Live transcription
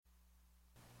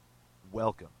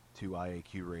Welcome to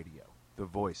IAQ Radio, the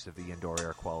voice of the indoor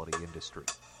air quality industry.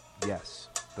 Yes,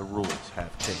 the rules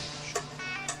have changed.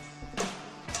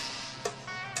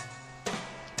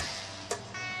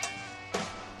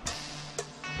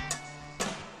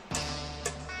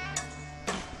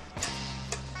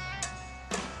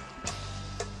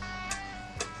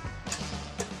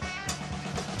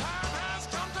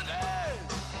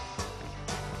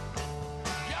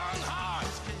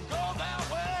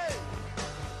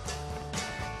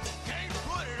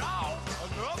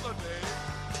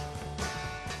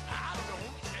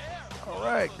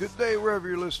 Good day wherever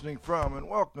you're listening from, and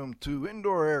welcome to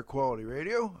Indoor Air Quality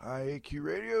Radio, IAQ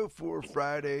Radio, for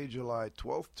Friday, July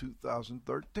 12th,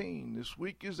 2013. This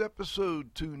week is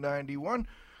episode 291.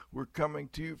 We're coming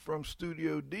to you from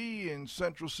Studio D in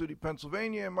Central City,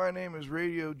 Pennsylvania. My name is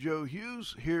Radio Joe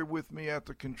Hughes. Here with me at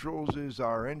the controls is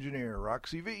our engineer,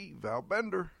 Roxy V, Val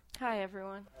Bender. Hi,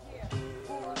 everyone.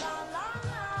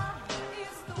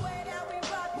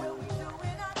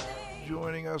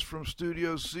 Joining us from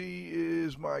Studio C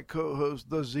is my co-host,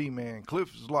 the Z-Man,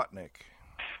 Cliff Zlotnick.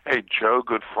 Hey, Joe,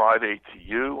 good Friday to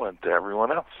you and to everyone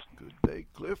else. Good day,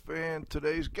 Cliff. And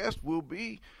today's guest will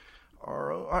be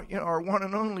our one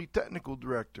and only technical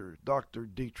director, Dr.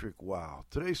 Dietrich Weil.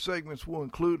 Today's segments will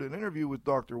include an interview with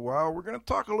Dr. Weil. We're going to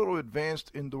talk a little advanced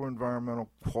indoor environmental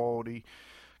quality,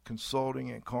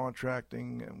 consulting and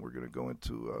contracting, and we're going to go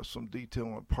into some detail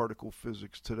on particle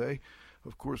physics today.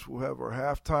 Of course, we'll have our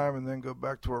halftime and then go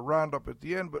back to our roundup at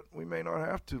the end, but we may not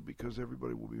have to because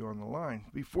everybody will be on the line.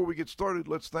 Before we get started,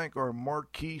 let's thank our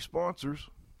marquee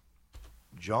sponsors.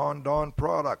 Jon-Don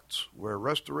Products, where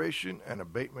restoration and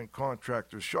abatement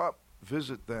contractors shop.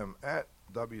 Visit them at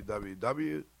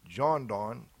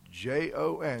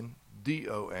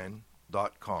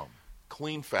www.jondon.com.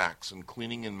 Clean Facts and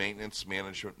Cleaning and Maintenance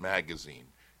Management Magazine,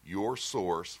 your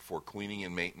source for cleaning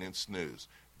and maintenance news.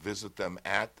 Visit them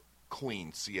at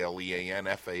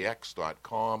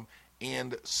CleanFax.com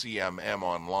and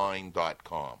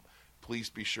CMMonline.com. Please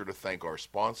be sure to thank our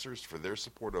sponsors for their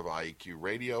support of IAQ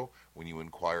Radio when you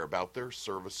inquire about their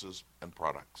services and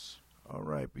products. All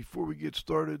right, before we get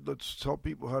started, let's tell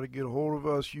people how to get a hold of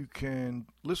us. You can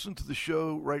listen to the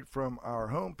show right from our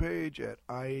homepage at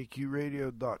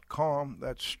IAQradio.com.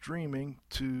 That's streaming.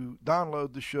 To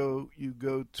download the show, you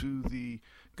go to the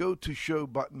Go to Show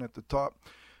button at the top.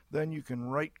 Then you can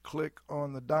right-click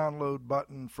on the download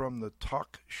button from the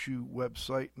TalkShoe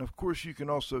website. And, of course, you can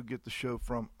also get the show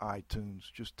from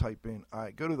iTunes. Just type in,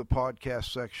 go to the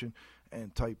podcast section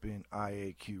and type in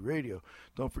IAQ Radio.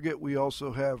 Don't forget, we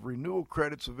also have renewal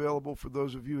credits available for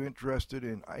those of you interested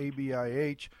in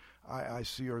ABIH,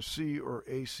 IICRC, or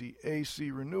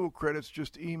ACAC renewal credits.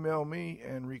 Just email me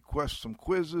and request some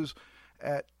quizzes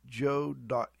at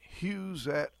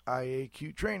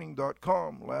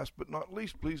joe.hughes@iaqtraining.com. Last but not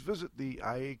least, please visit the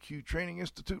IAQ Training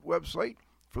Institute website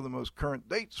for the most current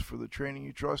dates for the training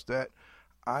you trust at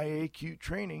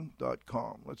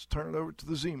iaqtraining.com. Let's turn it over to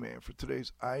the Z-Man for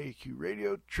today's IAQ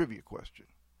Radio trivia question.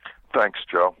 Thanks,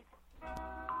 Joe.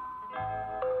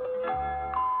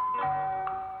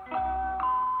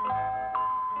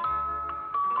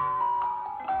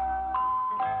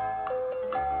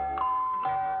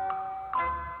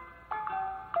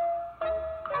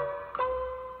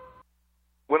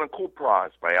 Win a cool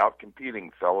prize by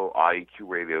outcompeting fellow IAQ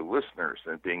Radio listeners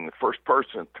and being the first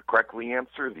person to correctly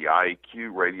answer the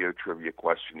IAQ Radio trivia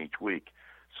question each week.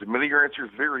 Submitting your answer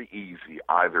is very easy.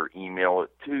 Either email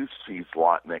it to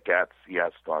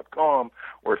czlotnick@cs.com,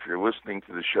 or if you're listening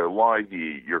to the show live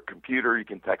via your computer, you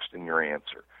can text in your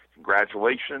answer.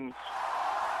 Congratulations.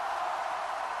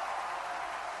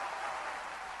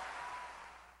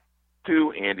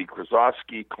 To Andy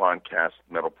Krasowski, Cloncast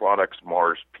Metal Products,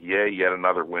 Mars, PA. Yet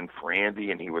another win for Andy,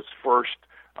 and he was first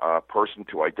person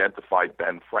to identify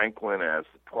Ben Franklin as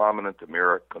the prominent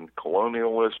American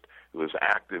colonialist who was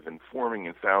active in forming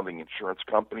and founding insurance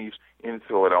companies in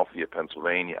Philadelphia,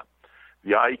 Pennsylvania.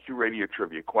 The IAQ Radio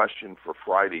Trivia question for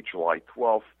Friday, July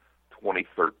 12th,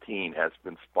 2013 has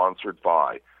been sponsored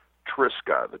by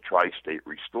Triska, the Tri-State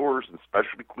Restorers and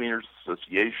Specialty Cleaners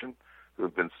Association, who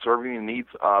have been serving the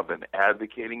needs of and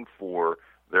advocating for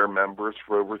their members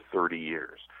for over 30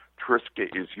 years. Triska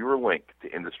is your link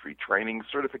to industry training,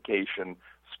 certification,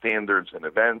 standards, and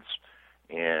events.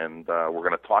 And we're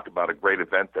going to talk about a great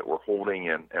event that we're holding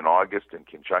in August in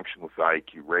conjunction with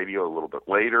IAQ Radio a little bit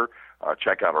later.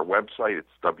 Check out our website.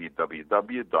 It's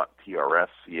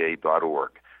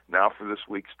www.trsca.org. Now for this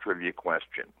week's trivia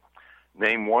question.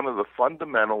 Name one of the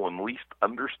fundamental and least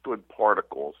understood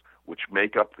particles which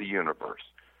make up the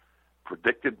universe.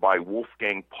 Predicted by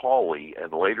Wolfgang Pauli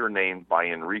and later named by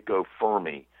Enrico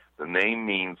Fermi, The name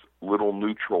means little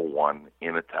neutral one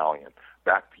in Italian.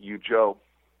 Back to you, Joe.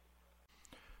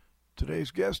 Today's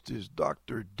guest is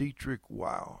Dr. Dietrich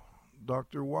Weil.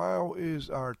 Dr. Weil is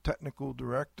our technical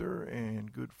director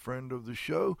and good friend of the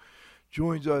show.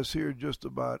 Joins us here just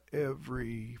about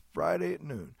every Friday at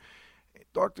noon.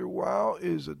 Dr. Weil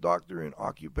is a doctor in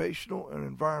occupational and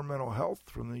environmental health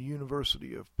from the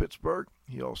University of Pittsburgh.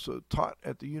 He also taught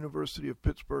at the University of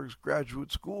Pittsburgh's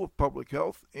Graduate School of Public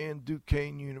Health and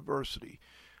Duquesne University.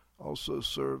 Also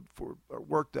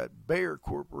worked at Bayer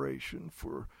Corporation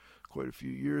for quite a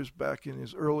few years back in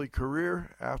his early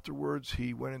career. Afterwards,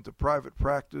 he went into private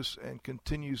practice and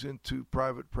continues into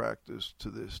private practice to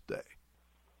this day.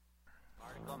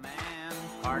 Particle man,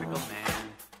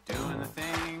 doing the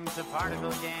things a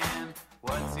particle can.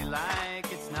 What's he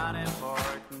like? It's not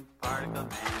important. Particle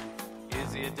man,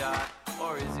 is he a dot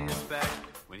or is he a speck?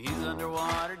 When he's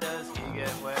underwater, does he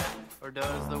get wet? Or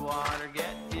does the water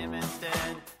get him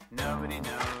instead? Nobody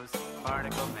knows.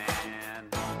 Particle man.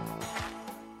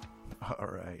 All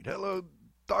right. Hello,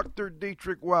 Dr.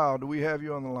 Dietrich Weil. Do we have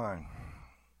you on the line?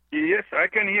 Yes, I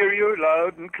can hear you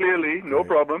loud and clearly. No Great.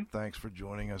 problem. Thanks for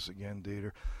joining us again,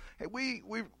 Dieter. Hey,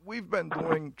 we've been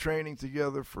doing training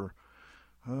together for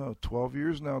 12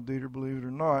 years now, Dieter, believe it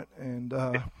or not. And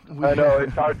I know,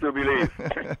 it's hard to believe.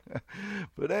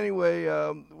 But anyway,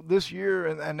 this year,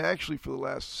 and actually for the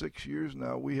last 6 years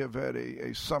now, we have had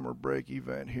a summer break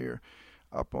event here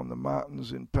up on the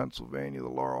mountains in Pennsylvania, the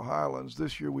Laurel Highlands.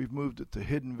 This year we've moved it to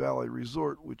Hidden Valley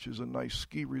Resort, which is a nice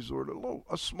ski resort,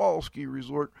 a small ski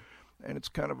resort, and it's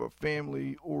kind of a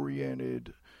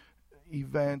family-oriented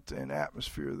event and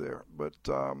atmosphere there. But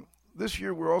this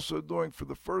year we're also doing for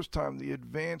the first time the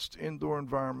Advanced Indoor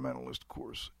Environmentalist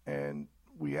course, and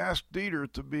we asked Dieter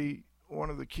to be one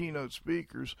of the keynote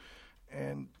speakers,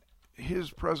 and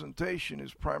his presentation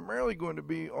is primarily going to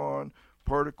be on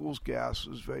particles,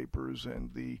 gases, vapors,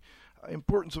 and the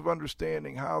importance of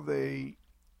understanding how they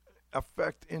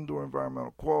affect indoor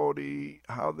environmental quality,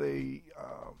 how they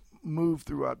move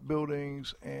throughout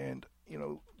buildings, and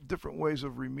different ways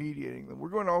of remediating them. We're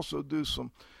going to also do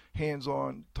some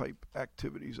hands-on type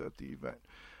activities at the event.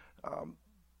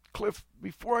 Cliff,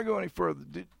 before I go any further,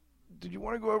 did you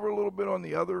want to go over a little bit on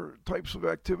the other types of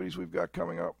activities we've got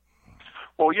coming up?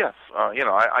 Well, yes.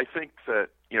 I think that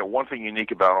one thing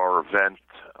unique about our event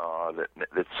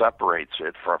that separates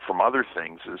it from other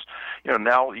things is,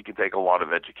 now you can take a lot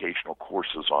of educational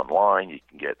courses online. You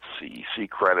can get CEC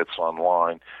credits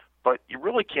online, but you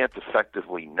really can't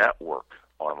effectively network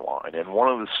online. And one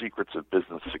of the secrets of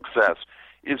business success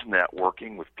is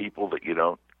networking with people that you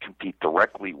don't compete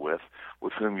directly with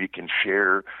whom you can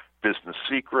share business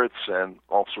secrets and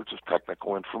all sorts of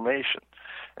technical information.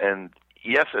 And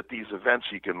yes, at these events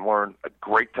you can learn a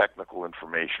great technical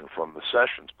information from the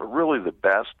sessions, but really the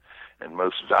best and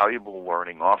most valuable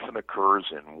learning often occurs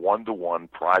in one-to-one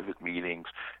private meetings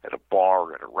at a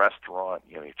bar, at a restaurant.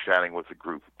 You're chatting with a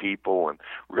group of people, and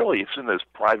really it's in those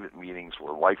private meetings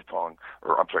where lifetime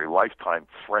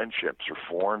friendships are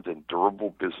formed and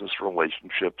durable business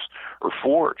relationships are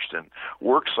forged. And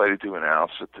we're excited to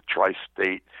announce that the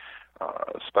Tri-State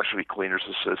Specialty Cleaners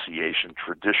Association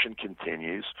tradition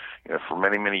continues. For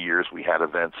many, many years we had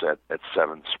events at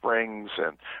Seven Springs,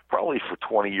 and probably for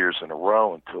 20 years in a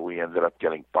row until we ended up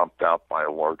getting bumped out by a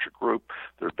larger group.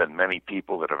 There have been many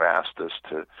people that have asked us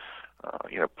to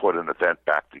put an event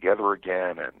back together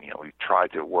again, and we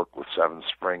tried to work with Seven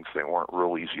Springs. They weren't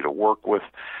real easy to work with,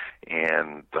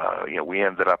 and we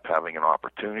ended up having an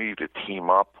opportunity to team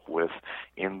up with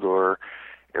Indoor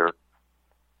Air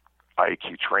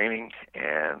IAQ training,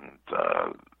 and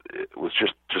it was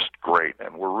just great.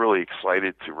 And we're really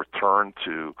excited to return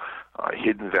to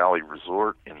Hidden Valley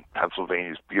Resort in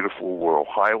Pennsylvania's beautiful Laurel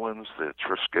Highlands. The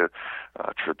Triska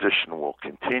tradition will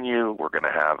continue. We're going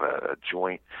to have a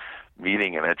joint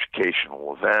meeting and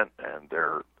educational event,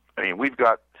 and we've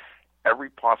got every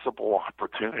possible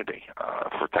opportunity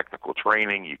for technical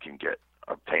training. You can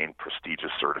obtain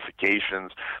prestigious certifications.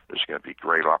 There's going to be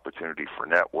great opportunity for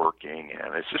networking,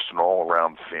 and it's just an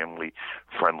all-around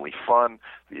family-friendly fun.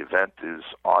 The event is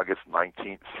August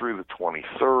 19th through the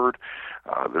 23rd.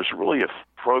 There's really a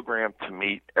program to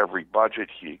meet every budget.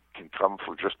 You can come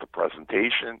for just a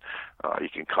presentation. You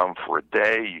can come for a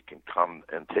day. You can come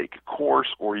and take a course,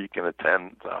 or you can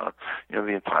attend the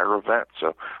entire event.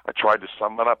 So I tried to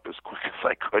sum it up as quick as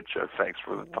I could, Joe. Thanks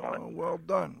for the time. Well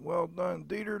done.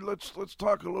 Dieter, let's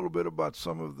talk a little bit about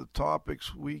some of the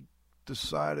topics we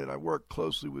decided. I worked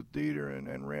closely with Dieter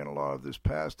and ran a lot of this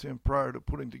past him prior to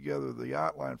putting together the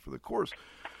outline for the course.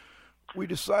 We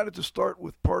decided to start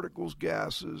with particles,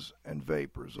 gases, and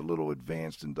vapors, a little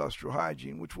advanced industrial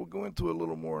hygiene, which we'll go into a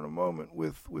little more in a moment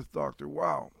with Dr.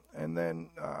 Wow. And then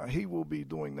he will be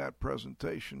doing that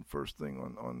presentation first thing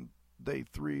on day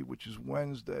 3, which is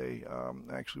Wednesday.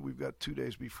 Actually, we've got 2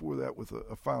 days before that with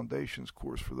a foundations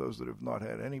course for those that have not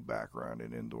had any background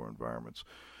in indoor environments.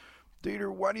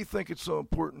 Dieter, why do you think it's so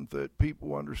important that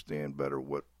people understand better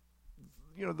what,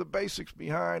 the basics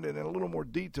behind and in a little more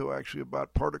detail actually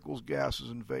about particles, gases,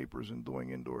 and vapors in doing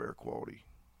indoor air quality?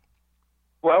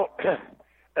 Well,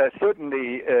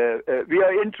 certainly we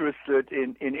are interested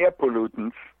in air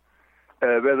pollutants,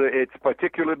 whether it's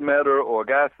particulate matter or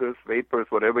gases, vapors,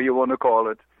 whatever you want to call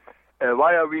it.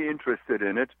 Why are we interested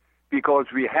in it? Because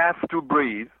we have to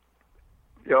breathe.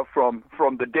 From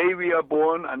the day we are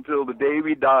born until the day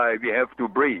we die, we have to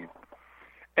breathe.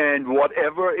 And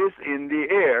whatever is in the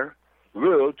air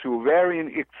will, to varying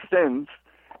extents,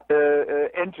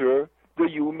 enter the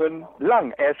human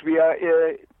lung as we are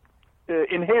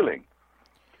inhaling.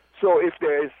 So if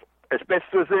there is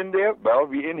asbestos in there, well,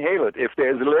 we inhale it. If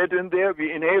there's lead in there,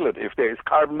 we inhale it. If there is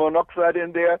carbon monoxide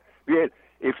in there,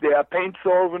 if there are paint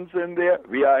solvents in there,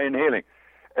 we are inhaling.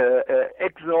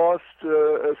 Exhaust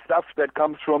stuff that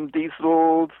comes from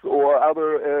diesels or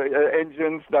other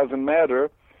engines, doesn't matter.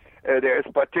 There is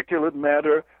particulate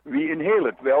matter, we inhale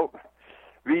it. Well,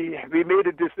 we made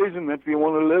a decision that we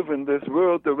want to live in this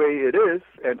world the way it is,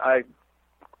 and I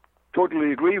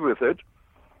totally agree with it.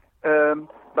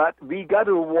 But we got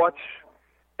to watch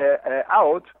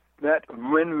out that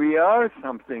when we are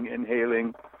something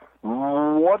inhaling,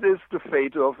 what is the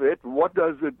fate of it? What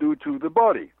does it do to the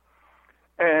body?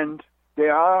 And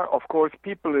there are, of course,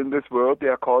 people in this world, they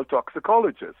are called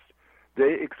toxicologists.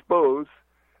 They expose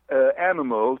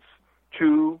animals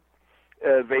to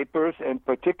vapors and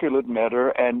particulate matter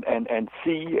and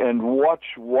see and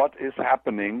watch what is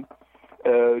happening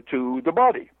to the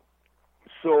body.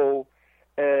 So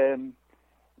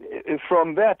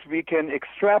from that we can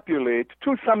extrapolate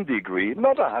to some degree,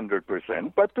 not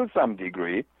 100%, but to some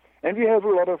degree, and we have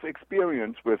a lot of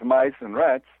experience with mice and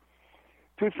rats.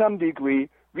 To some degree,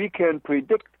 we can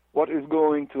predict what is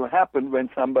going to happen when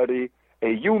somebody,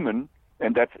 a human,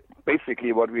 and that's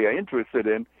basically what we are interested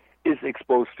in, is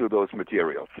exposed to those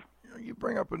materials. You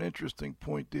bring up an interesting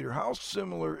point, Dieter. How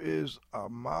similar is a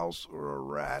mouse or a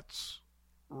rat's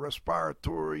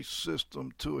respiratory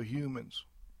system to a human's?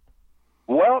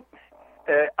 Well,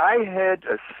 I had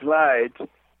a slide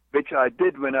which I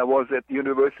did when I was at the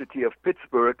University of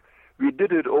Pittsburgh. We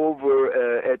did it over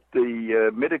at the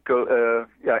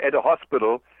at a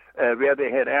hospital where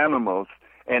they had animals,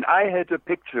 and I had a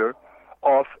picture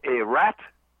of a rat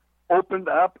opened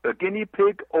up, a guinea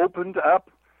pig opened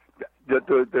up, the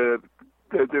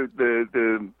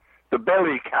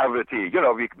belly cavity.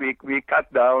 We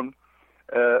cut down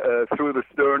through the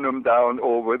sternum down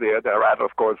over there. The rat,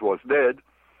 of course, was dead,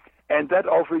 and that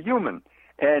of a human.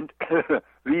 And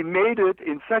we made it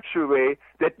in such a way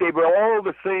that they were all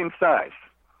the same size.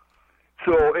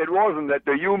 So it wasn't that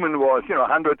the human was,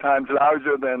 100 times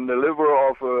larger than the liver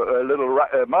of a little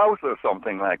mouse or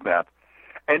something like that.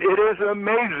 And it is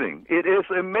amazing. It is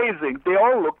amazing. They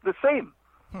all look the same.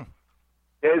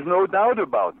 There's no doubt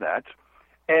about that.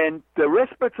 And the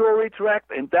respiratory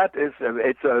tract, and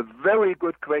it's a very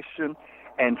good question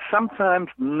and sometimes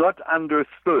not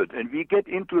understood. And we get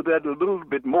into that a little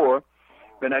bit more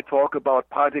when I talk about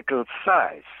particle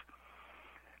size.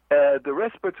 The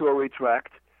respiratory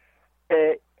tract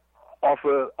of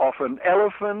an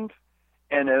elephant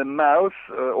and a mouse,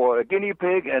 or a guinea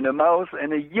pig and a mouse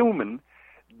and a human,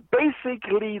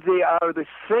 basically they are the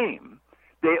same.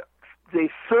 They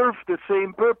serve the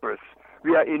same purpose.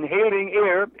 We are inhaling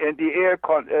air, and the air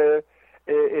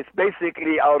is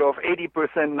basically out of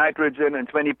 80% nitrogen and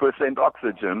 20%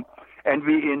 oxygen, and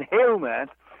we inhale that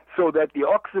so that the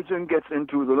oxygen gets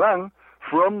into the lung.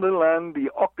 From the lung, the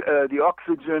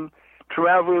oxygen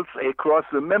travels across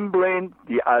the membrane,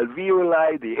 the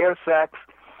alveoli, the air sacs,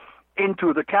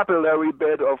 into the capillary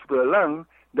bed of the lung.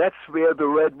 That's where the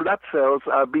red blood cells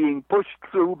are being pushed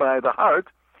through by the heart,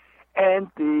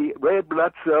 and the red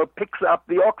blood cell picks up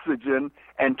the oxygen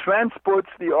and transports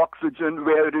the oxygen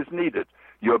where it is needed.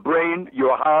 Your brain,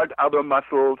 your heart, other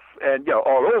muscles, and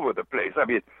all over the place. I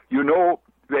mean,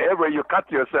 wherever you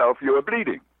cut yourself, you are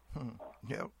bleeding.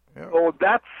 Yeah. So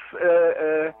that's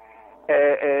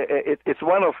it's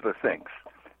one of the things.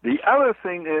 The other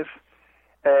thing is,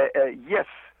 yes,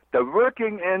 the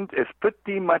working end is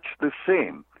pretty much the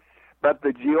same, but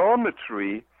the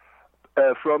geometry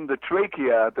from the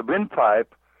trachea, the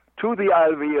windpipe, to the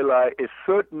alveoli is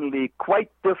certainly quite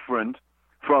different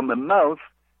from a mouse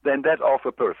than that of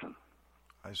a person.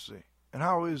 I see. And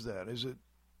how is that? Is it?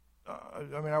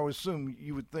 I would assume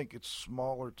you would think it's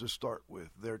smaller to start with.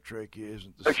 Their trachea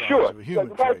isn't the size of a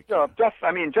human trachea.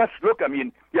 Just look.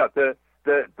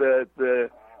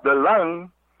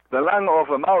 The lung of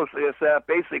a mouse is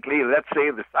basically, let's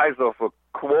say, the size of a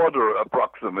quarter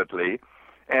approximately,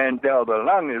 and the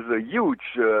lung is a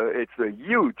huge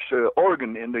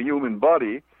organ in the human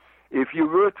body. If you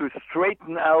were to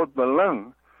straighten out the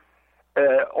lung,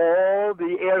 all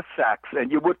the air sacs,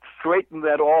 and you would straighten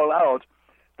that all out,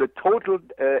 the total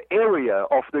area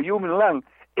of the human lung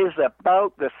is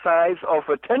about the size of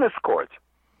a tennis court.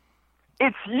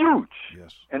 It's huge.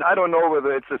 Yes. And I don't know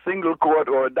whether it's a single court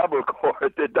or a double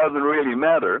court. It doesn't really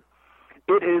matter.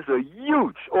 It is a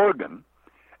huge organ,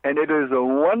 and it is a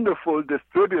wonderful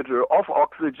distributor of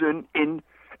oxygen and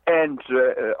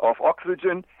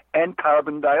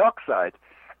carbon dioxide.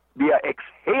 We are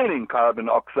exhaling carbon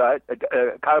dioxide,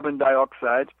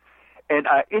 and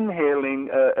are inhaling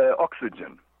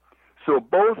oxygen. So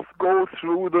both go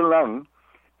through the lung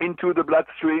into the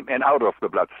bloodstream and out of the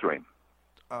bloodstream.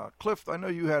 Cliff, I know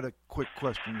you had a quick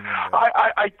question.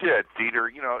 I did, Dieter.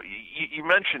 You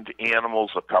mentioned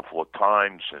animals a couple of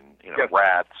times, and yes.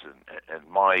 Rats and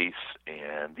mice,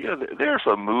 and there's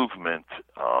a movement.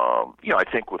 I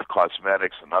think with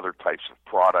cosmetics and other types of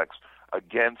products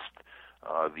against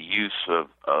the use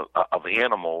of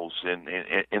animals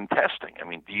in testing. I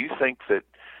mean, do you think that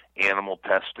animal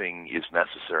testing is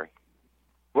necessary?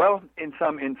 Well, in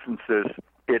some instances,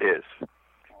 it is.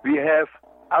 We have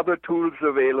other tools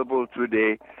available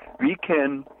today. We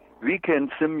can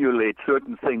simulate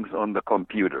certain things on the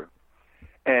computer.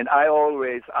 And I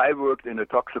worked in a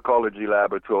toxicology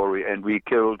laboratory, and we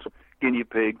killed guinea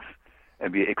pigs,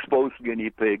 and we exposed guinea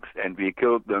pigs, and we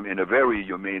killed them in a very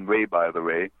humane way, by the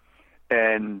way,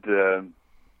 and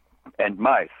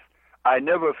mice. I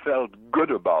never felt good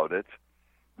about it,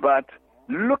 but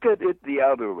look at it the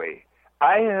other way.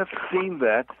 I have seen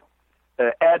that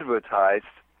advertised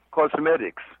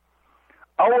cosmetics.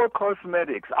 Our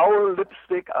cosmetics, our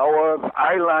lipstick, our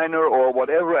eyeliner, or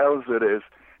whatever else it is,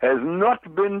 has not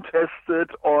been tested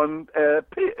on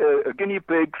guinea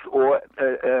pigs or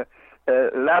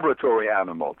laboratory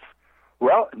animals.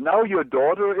 Well, now your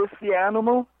daughter is the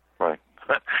animal. Right.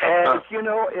 And,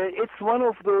 it's one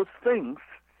of those things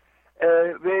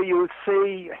where you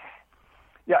say,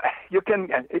 you can.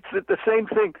 It's the same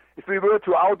thing. If we were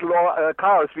to outlaw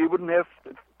cars, we wouldn't have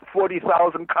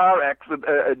 40,000 car accidents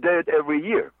dead every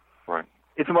year. Right.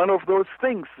 It's one of those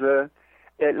things.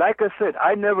 Like I said,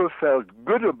 I never felt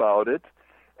good about it,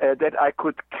 that I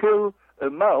could kill a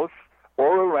mouse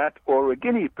or a rat or a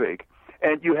guinea pig.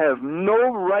 And you have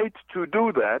no right to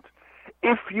do that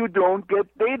if you don't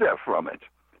get data from it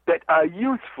that are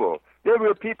useful. There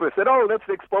were people who said, let's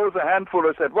expose a handful.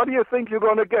 I said, what do you think you're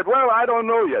going to get? Well, I don't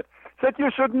know yet. I said, you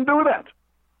shouldn't do that.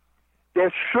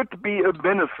 There should be a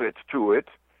benefit to it.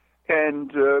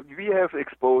 And we have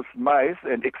exposed mice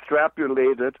and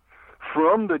extrapolated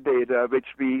from the data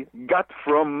which we got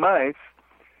from mice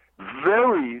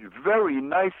very, very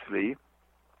nicely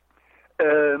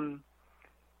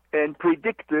and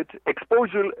predicted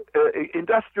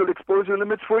industrial exposure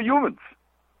limits for humans.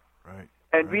 Right.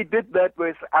 And we did that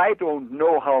with, I don't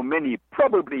know how many,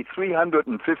 probably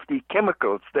 350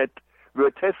 chemicals that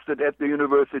were tested at the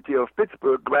University of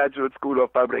Pittsburgh Graduate School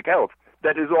of Public Health.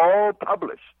 That is all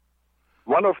published.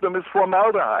 One of them is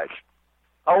formaldehyde.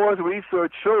 Our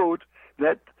research showed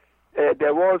that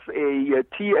there was a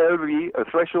TLV, a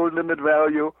threshold limit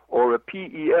value, or a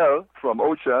PEL from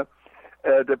OSHA,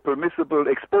 the permissible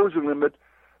exposure limit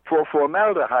for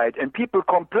formaldehyde. And people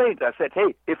complained. I said,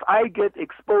 hey, if I get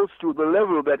exposed to the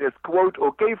level that is, quote,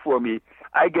 okay for me,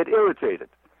 I get irritated.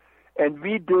 And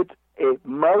we did a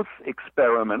mouse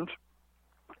experiment,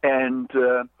 and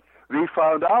we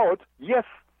found out, yes,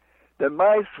 the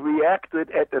mice reacted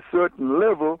at a certain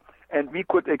level, and we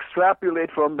could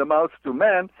extrapolate from the mouse to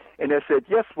man. And I said,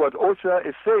 yes, what OSHA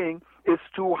is saying is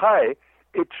too high.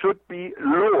 It should be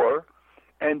lower.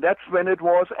 And that's when it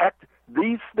was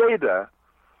these data.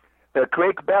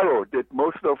 Craig Barrow did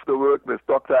most of the work with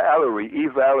Dr.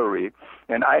 Eve Allery,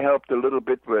 and I helped a little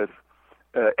bit with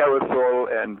aerosol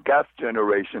and gas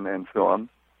generation and so on.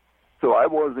 So I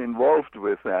was involved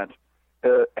with that.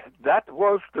 That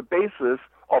was the basis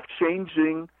of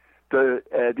changing the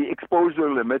exposure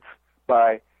limits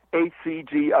by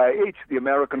ACGIH, the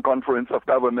American Conference of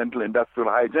Governmental Industrial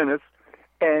Hygienists,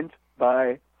 and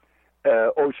by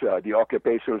OSHA, the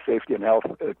Occupational Safety and Health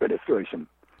Administration.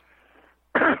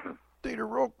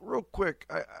 Dieter, real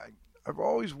quick, I've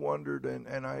always wondered,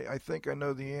 and I think I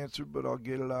know the answer, but I'll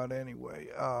get it out anyway.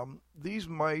 These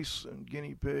mice and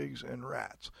guinea pigs and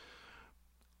rats,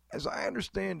 as I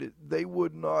understand it, they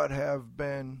would not have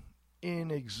been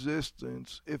in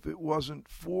existence if it wasn't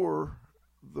for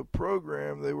the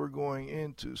program they were going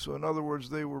into. So in other words,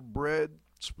 they were bred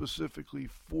specifically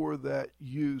for that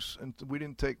use, and we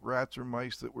didn't take rats or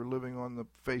mice that were living on the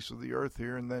face of the earth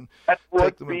here and then that take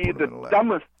would them be and put them in a the lab.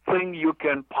 dumbest thing you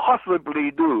can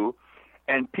possibly do.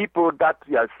 And people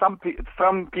some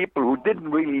people who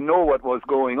didn't really know what was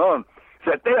going on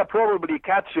said they are probably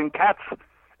catching cats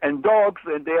and dogs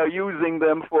and they are using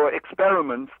them for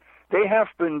experiments. They have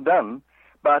been done,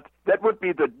 but that would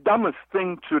be the dumbest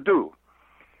thing to do.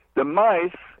 The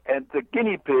mice and the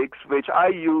guinea pigs, which I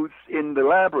use in the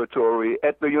laboratory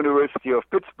at the University of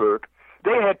Pittsburgh,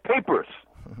 they had papers.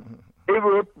 They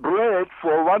were bred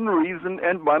for one reason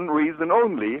and one reason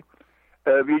only.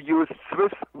 We used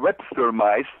Swiss Webster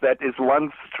mice, that is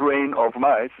one strain of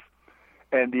mice,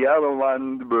 and the other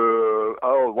one were,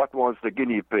 what was the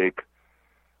guinea pig?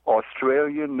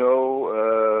 Australian?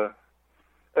 No.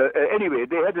 Anyway,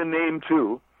 they had a name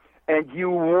too. And you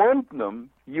want them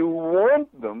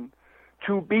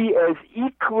to be as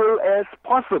equal as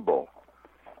possible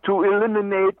to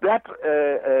eliminate that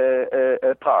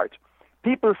part.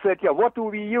 People said, what do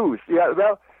we use? Yeah,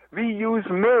 well, we use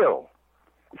male.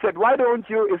 Said, why don't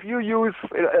you, if you use,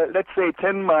 let's say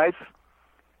 10 mice,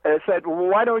 said,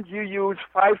 why don't you use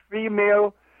 5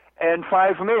 female and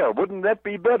 5 male? Wouldn't that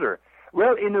be better?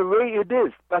 Well, in a way it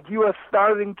is, but you are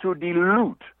starting to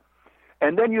dilute.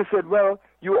 And then you said, well,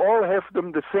 you all have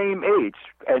them the same age,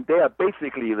 and they are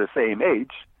basically the same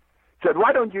age. Said,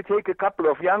 why don't you take a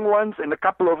couple of young ones and a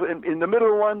couple of in the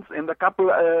middle ones and a couple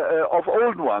of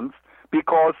old ones,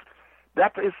 because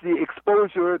that is the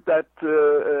exposure that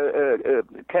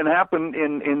can happen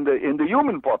in the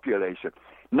human population.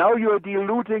 Now you're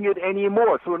diluting it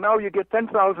anymore, so now you get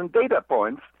 10,000 data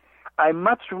points. I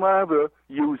much rather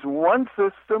use one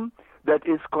system that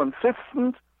is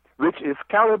consistent, which is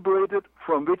calibrated,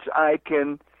 from which I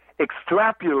can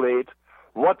extrapolate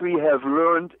what we have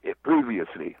learned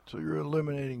previously. So you're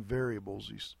eliminating variables.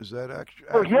 Is that actually?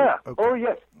 Oh, yeah. Okay. Oh,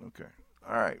 yes. Okay.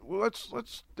 All right. Well,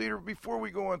 let's Dieter, before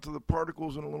we go into the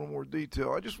particles in a little more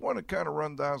detail, I just want to kind of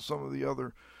run down some of the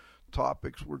other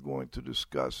topics we're going to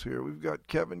discuss here. We've got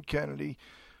Kevin Kennedy.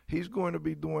 He's going to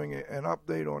be doing an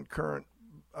update on current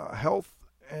health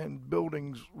and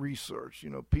buildings research,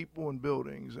 people and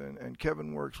buildings. And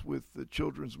Kevin works with the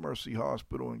Children's Mercy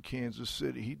Hospital in Kansas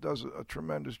City. He does a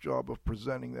tremendous job of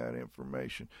presenting that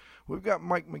information. We've got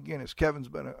Mike McGinnis. Kevin's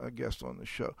been a guest on the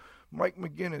show. Mike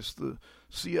McGinnis, the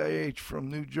CIH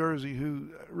from New Jersey, who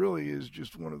really is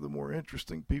just one of the more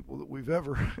interesting people that we've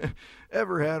ever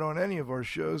had on any of our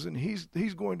shows. And he's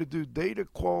going to do data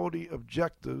quality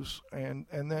objectives and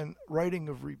then writing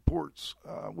of reports,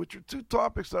 which are two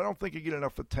topics that I don't think you get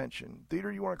enough attention.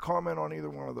 Dieter, you want to comment on either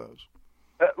one of those?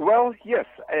 Well, yes,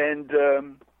 and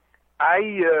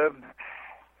I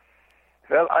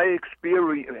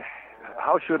experience.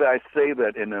 How should I say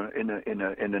that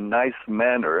in a nice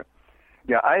manner?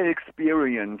 Yeah, I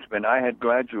experienced when I had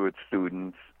graduate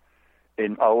students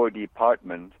in our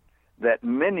department that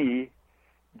many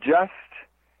just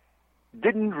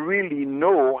didn't really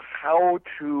know how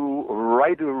to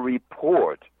write a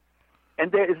report.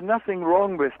 And there is nothing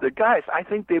wrong with the guys. I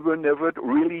think they were never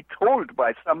really told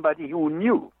by somebody who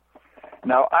knew.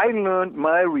 Now, I learned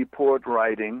my report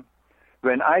writing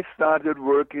when I started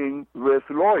working with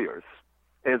lawyers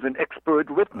as an expert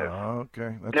witness. Oh,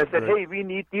 okay. And I said, hey, we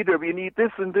need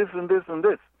this and this and this and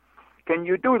this. Can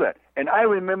you do that? And I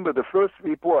remember the first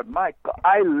report, my God,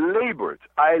 I labored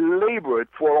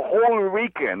for a whole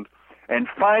weekend, and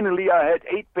finally I had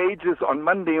 8 pages on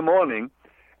Monday morning,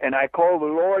 and I called the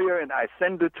lawyer and I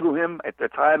sent it to him. At the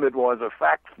time it was a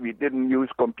fax. We didn't use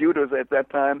computers at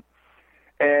that time.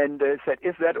 And said,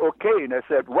 is that okay? And I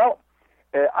said, well,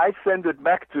 I send it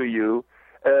back to you.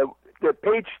 The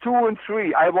page 2 and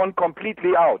 3, I want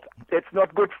completely out. That's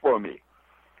not good for me.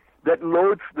 That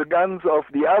loads the guns of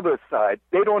the other side.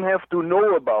 They don't have to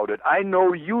know about it. I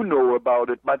know you know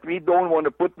about it, but we don't want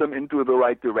to put them into the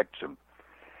right direction.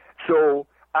 So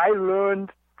I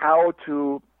learned how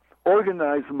to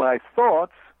organize my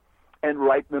thoughts and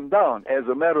write them down. As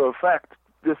a matter of fact,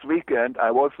 this weekend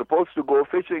I was supposed to go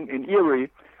fishing in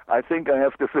Erie. I think I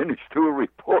have to finish 2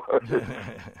 reports.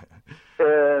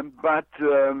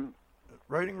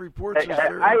 Writing reports is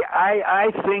very...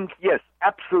 I think, yes,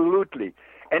 absolutely.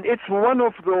 And it's one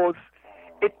of those,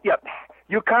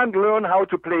 you can't learn how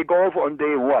to play golf on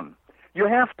day one. You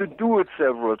have to do it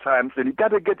several times, and you got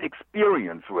to get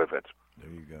experience with it.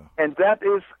 There you go. And that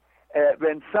is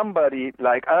when somebody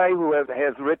like I, who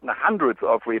has written hundreds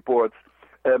of reports,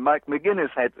 Mike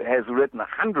McGinnis has written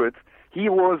hundreds, he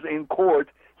was in court,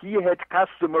 he had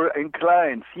customer and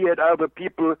clients. He had other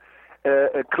people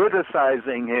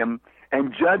criticizing him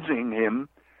and judging him.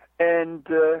 And,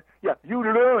 you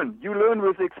learn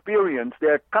with experience.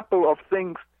 There are a couple of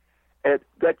things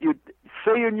that you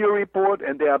say in your report,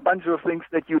 and there are a bunch of things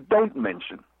that you don't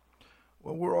mention.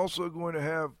 Well, we're also going to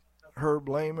have Herb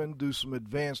Lehman do some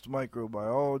advanced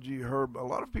microbiology. Herb, a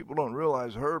lot of people don't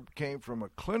realize Herb came from a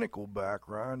clinical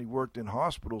background. He worked in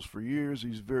hospitals for years.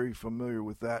 He's very familiar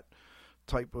with that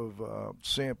type of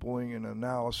sampling and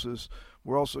analysis.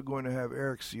 We're also going to have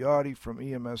Eric Ciotti from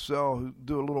EMSL, who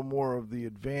do a little more of the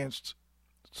advanced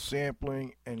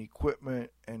sampling and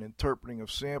equipment and interpreting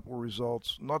of sample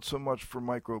results, not so much for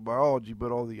microbiology,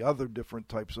 but all the other different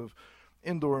types of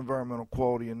indoor environmental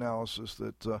quality analysis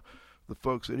that the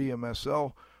folks at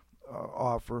EMSL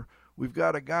offer. We've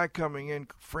got a guy coming in,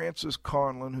 Francis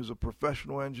Conlon, who's a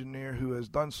professional engineer who has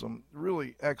done some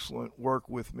really excellent work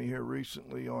with me here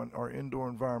recently on our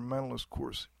indoor environmentalist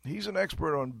course. He's an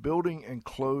expert on building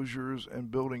enclosures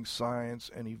and building science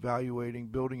and evaluating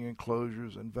building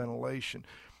enclosures and ventilation.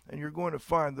 And you're going to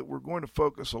find that we're going to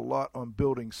focus a lot on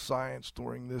building science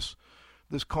during this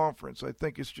conference. I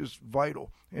think it's just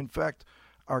vital. In fact,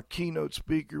 our keynote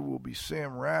speaker will be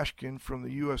Sam Rashkin from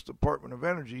the U.S. Department of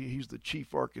Energy. He's the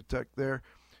chief architect there.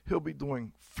 He'll be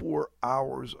doing 4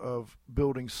 hours of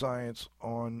building science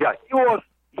on... Yeah,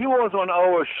 he was on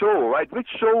our show, right? Which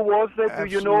show was that? Absolutely.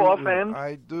 Do you know offhand?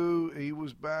 I do. He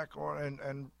was back on,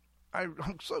 and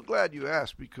I'm so glad you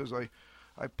asked, because I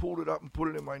pulled it up and put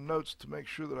it in my notes to make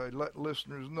sure that I let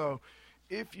listeners know.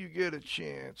 If you get a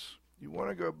chance, you want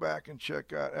to go back and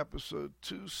check out episode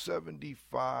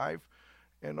 275.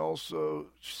 And also,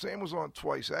 Sam was on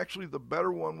twice. Actually, the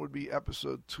better one would be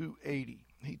episode 280.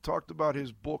 He talked about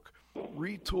his book,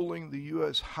 Retooling the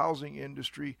U.S. Housing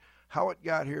Industry, how it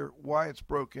got here, why it's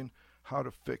broken, how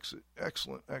to fix it.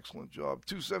 Excellent, excellent job.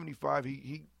 275,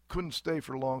 he couldn't stay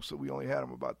for long, so we only had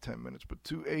him about 10 minutes. But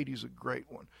 280 is a great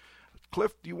one.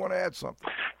 Cliff, do you want to add something?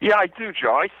 Yeah, I do,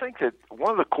 Joe. I think that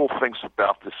one of the cool things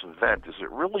about this event is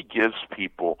it really gives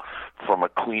people from a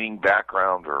cleaning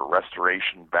background or a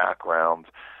restoration background,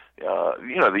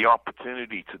 the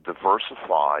opportunity to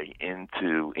diversify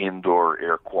into indoor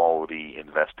air quality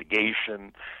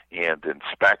investigation and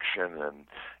inspection, and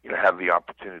have the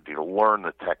opportunity to learn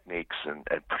the techniques and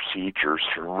procedures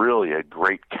from really a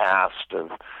great cast of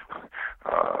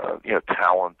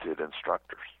talented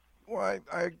instructors. Well,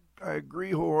 I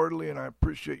agree wholeheartedly, and I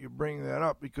appreciate you bringing that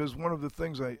up, because one of the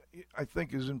things I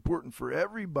think is important for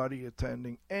everybody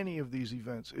attending any of these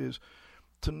events is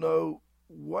to know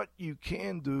what you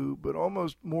can do, but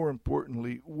almost more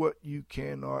importantly, what you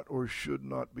cannot or should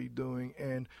not be doing,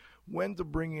 and when to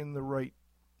bring in the right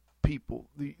people,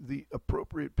 the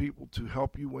appropriate people to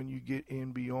help you when you get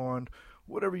in beyond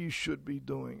whatever you should be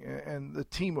doing, and the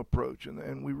team approach,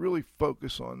 and we really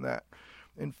focus on that.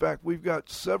 In fact, we've got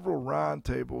several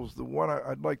roundtables. The one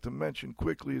I'd like to mention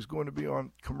quickly is going to be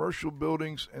on commercial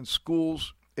buildings and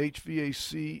schools,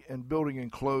 HVAC, and building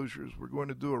enclosures. We're going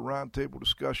to do a roundtable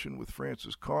discussion with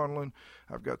Francis Conlon.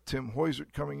 I've got Tim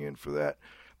Hoysert coming in for that.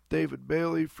 David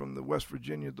Bailey from the West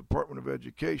Virginia Department of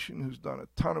Education, who's done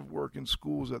a ton of work in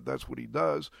schools. That's what he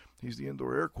does. He's the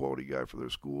indoor air quality guy for their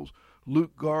schools.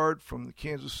 Luke Gard from the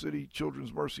Kansas City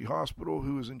Children's Mercy Hospital,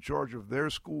 who is in charge of their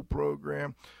school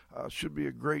program. Should be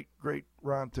a great, great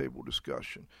roundtable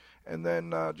discussion. And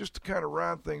then just to kind of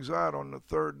round things out on the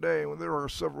third day, when there are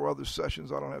several other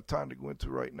sessions I don't have time to go into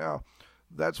right now,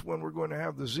 that's when we're going to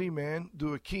have the Z-Man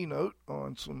do a keynote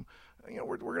on some,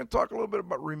 we're going to talk a little bit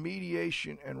about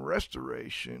remediation and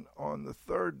restoration on the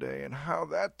third day and how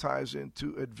that ties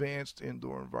into advanced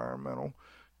indoor environmental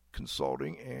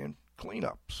consulting and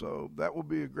cleanup. So that will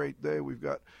be a great day. We've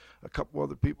got a couple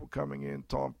other people coming in,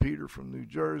 Tom Peter from New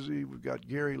Jersey. We've got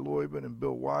Gary Loybin and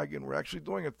Bill Wigan. We're actually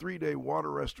doing a 3-day water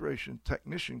restoration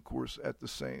technician course at the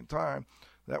same time.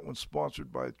 That one's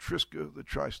sponsored by TRISCA, the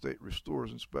Tri-State Restorers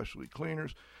and Specialty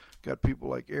Cleaners. Got people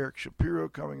like Eric Shapiro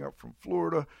coming up from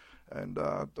Florida, and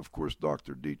of course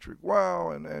Dr. Dietrich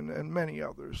Wow and many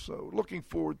others. So looking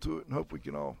forward to it, and hope we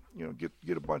can all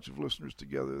get a bunch of listeners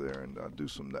together there and do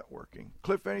some networking.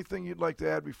 Cliff, anything you'd like to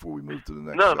add before we move to the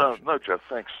next section? No, Jeff,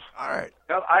 thanks. All right.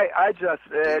 Well, I just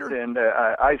add, and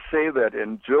I say that,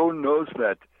 and Joe knows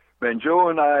that when Joe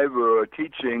and I were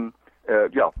teaching,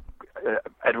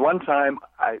 at one time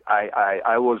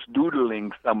I was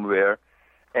doodling somewhere,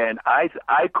 and I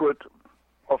could,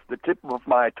 off the tip of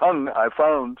my tongue, I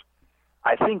found,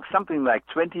 I think, something like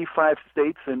 25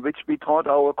 states in which we taught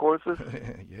our courses.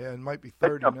 Yeah, it might be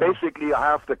 30 now. Basically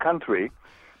half the country.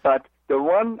 But the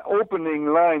one opening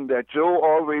line that Joe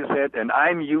always had, and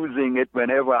I'm using it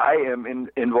whenever I am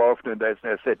involved in this,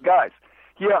 I said, guys,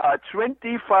 here are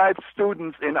 25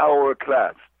 students in our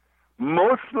class.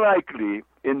 Most likely,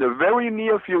 in the very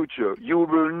near future, you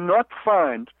will not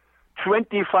find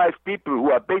 25 people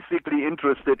who are basically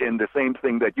interested in the same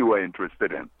thing that you are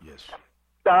interested in. Yes.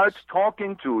 Start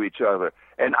talking to each other.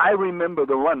 And I remember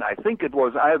the one, I think it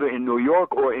was either in New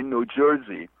York or in New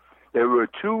Jersey. There were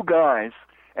two guys,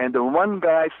 and the one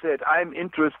guy said, I'm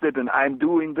interested and I'm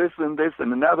doing this and this,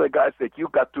 and another guy said, you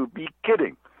got to be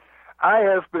kidding. I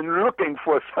have been looking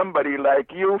for somebody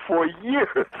like you for years.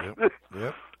 Yep.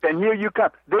 Yep. And here you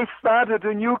come. They started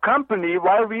a new company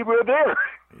while we were there.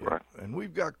 Yeah. Right. And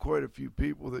we've got quite a few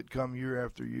people that come year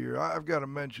after year. I've got to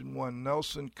mention one,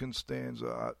 Nelson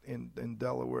Constanza in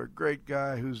Delaware. Great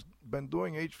guy who's been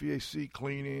doing HVAC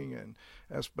cleaning and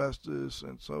asbestos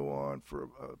and so on for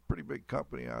a pretty big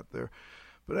company out there.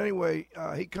 But anyway,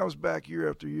 he comes back year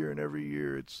after year, and every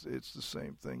year it's the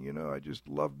same thing. You know, I just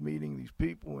love meeting these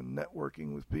people and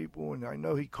networking with people, and I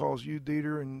know he calls you,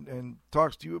 Dieter, and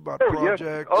talks to you about projects.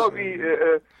 Yes. Oh,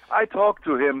 I talk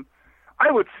to him,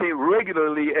 I would say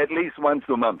regularly, at least once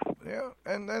a month. Yeah,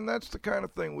 and that's the kind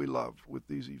of thing we love with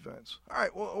these events. All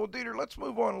right, well, Dieter, let's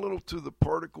move on a little to the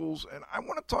particles, and I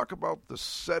want to talk about the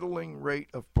settling rate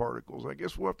of particles. I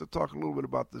guess we'll have to talk a little bit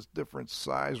about this different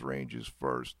size ranges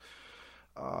first.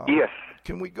 Yes.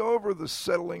 Can we go over the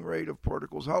settling rate of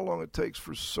particles, how long it takes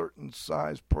for certain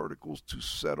size particles to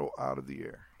settle out of the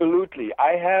air? Absolutely.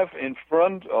 I have in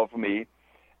front of me,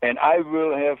 and I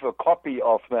will have a copy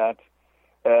of that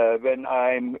when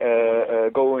I'm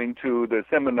going to the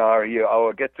seminar here,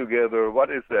 our get-together.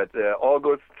 What is that,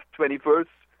 August 21st?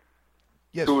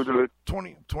 Yes, to the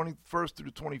 21st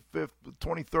through the 25th. The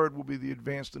 23rd will be the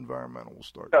advanced environmental will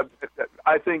start.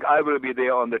 I think I will be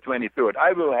there on the 23rd.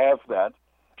 I will have that.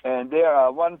 And there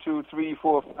are 1, 2, 3,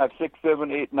 4, 5, 6,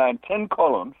 7, 8, 9, 10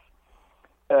 columns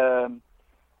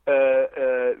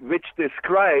which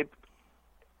describe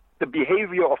the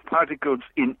behavior of particles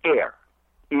in air.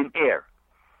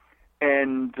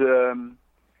 And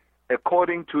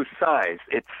according to size,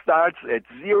 it starts at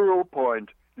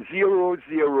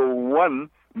 0.001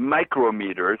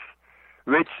 micrometers,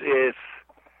 which is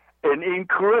an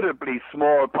incredibly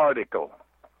small particle.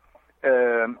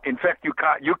 In fact, you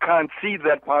can't see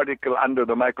that particle under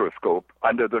the microscope,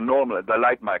 under the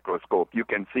light microscope. You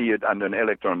can see it under an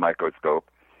electron microscope.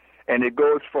 And it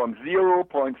goes from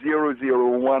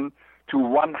 0.001 to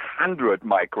 100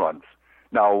 microns.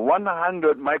 Now,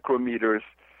 100 micrometers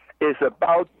is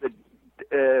about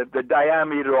the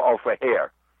diameter of a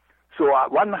hair. So a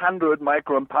 100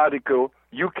 micron particle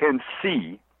you can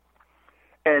see,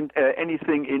 and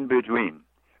anything in between.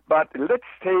 But let's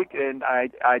take, and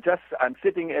I'm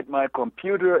sitting at my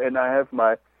computer, and I have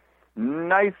my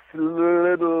nice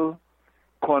little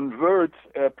convert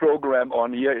program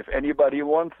on here. If anybody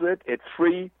wants it, it's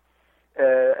free.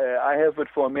 I have it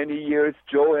for many years.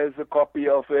 Joe has a copy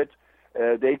of it.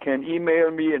 They can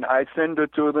email me, and I send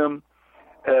it to them.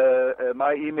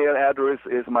 My email address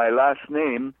is my last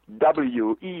name,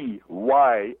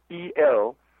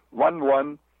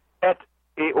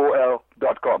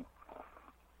 weyel11@aol.com.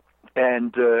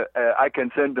 And I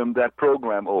can send them that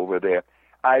program over there.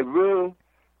 I will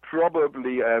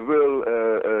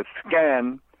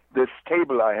scan this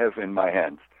table I have in my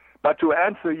hands. But to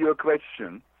answer your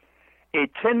question, a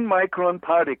 10-micron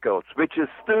particles, which is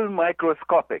still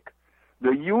microscopic,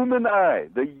 the human eye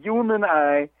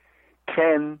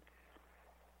can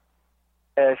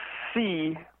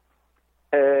see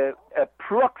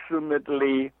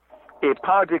approximately a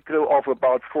particle of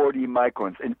about 40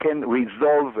 microns and can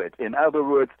resolve it. In other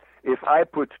words, if I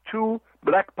put two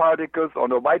black particles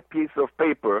on a white piece of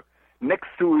paper next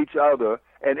to each other,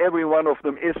 and every one of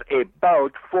them is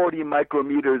about 40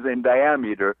 micrometers in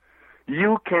diameter,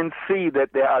 you can see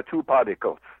that there are two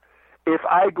particles. If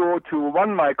I go to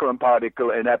 1 micron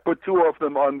particle and I put two of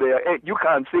them on there, you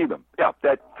can't see them. Yeah,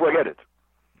 forget it.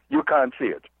 You can't see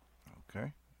it.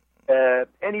 Okay.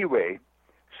 Anyway,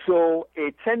 so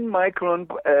a 10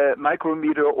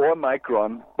 micrometer or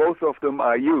micron, both of them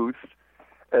are used.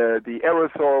 The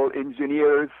aerosol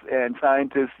engineers and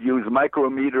scientists use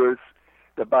micrometers.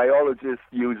 The biologists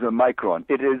use a micron.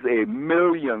 It is a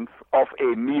millionth of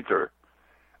a meter,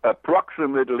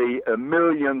 approximately a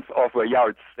millionth of a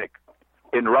yardstick.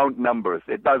 In round numbers,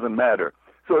 it doesn't matter.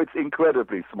 So it's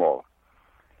incredibly small.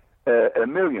 A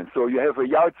million. So you have a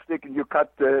yardstick and you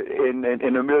cut in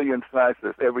a million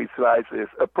slices. Every slice is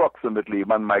approximately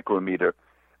 1 micrometer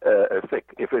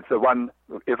thick. If it's 1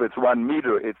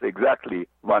 meter, it's exactly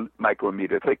 1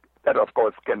 micrometer thick. That, of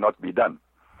course, cannot be done.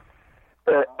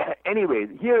 anyway,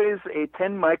 here is a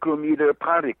 10 micrometer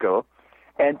particle,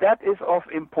 and that is of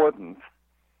importance.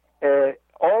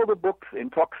 All the books in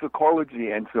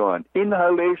toxicology and so on,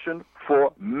 inhalation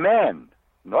for man,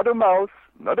 not a mouse,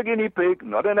 not a guinea pig,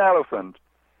 not an elephant,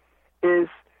 is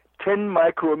 10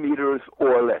 micrometers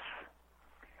or less.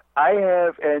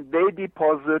 And they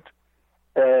deposit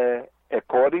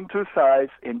according to size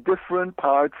in different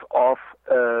parts of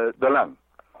the lung.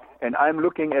 And I'm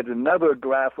looking at another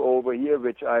graph over here,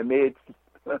 which I made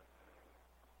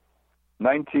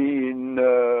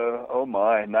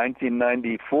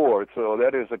 1994, so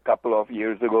that is a couple of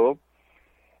years ago.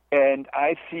 And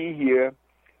I see here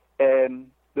the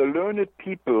learned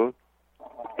people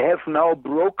have now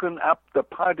broken up the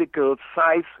particle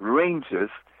size ranges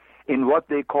in what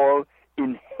they call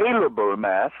inhalable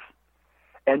mass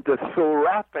and the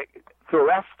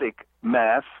thoracic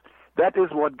mass. That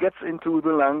is what gets into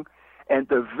the lung, and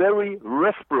the very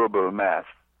respirable mass,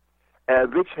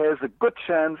 which has a good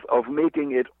chance of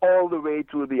making it all the way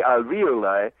to the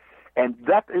alveoli, and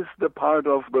that is the part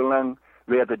of the lung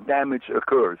where the damage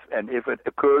occurs. And if it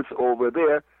occurs over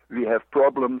there, we have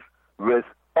problems with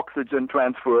oxygen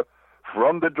transfer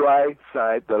from the dry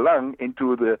side, the lung,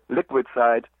 into the liquid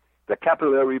side, the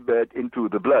capillary bed, into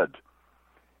the blood.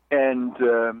 And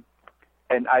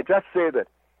I just say that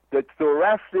the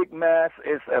thoracic mass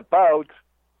is about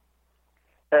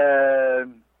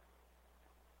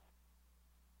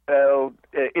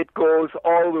it goes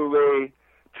all the way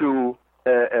to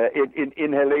in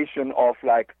inhalation of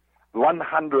like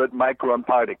 100 micron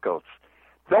particles.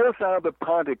 Those are the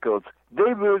particles.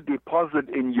 They will deposit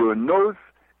in your nose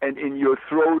and in your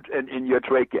throat and in your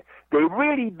trachea. They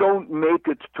really don't make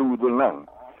it to the lung.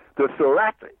 The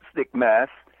thoracic mass,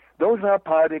 those are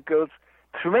particles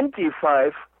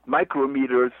 25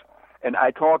 micrometers, and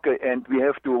we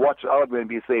have to watch out when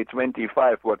we say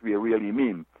 25 what we really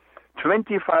mean.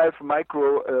 25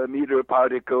 micrometer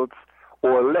particles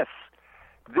or less.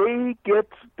 They get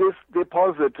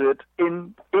deposited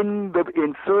in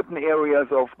certain areas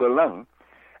of the lung,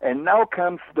 and now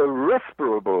comes the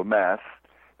respirable mass,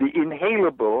 the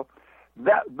inhalable.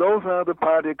 Those are the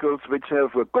particles which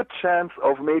have a good chance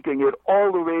of making it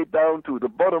all the way down to the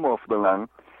bottom of the lung.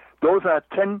 Those are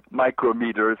 10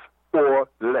 micrometers or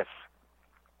less.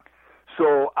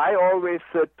 So I always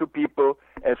said to people,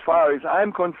 as far as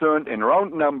I'm concerned, in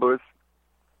round numbers,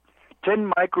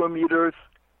 10 micrometers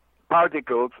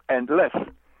particles and less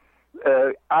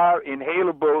are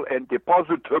inhalable and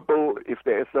depositable, if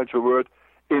there is such a word,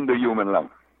 in the human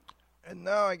lung. And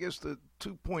now I guess the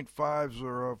 2.5s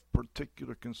are of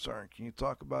particular concern. Can you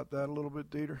talk about that a little bit,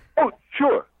 Dieter? Oh,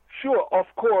 sure,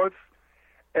 of course.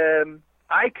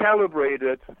 I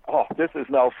calibrated, this is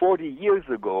now 40 years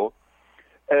ago,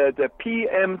 the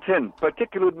PM10,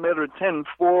 particulate matter 10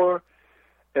 for,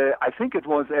 I think it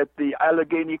was at the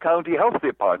Allegheny County Health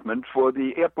Department for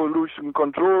the air pollution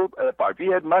control part. We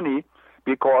had money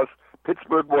because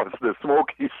Pittsburgh was the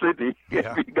smoky city.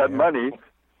 Yeah, we got money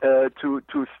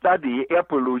to study air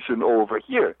pollution over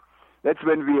here. That's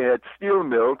when we had steel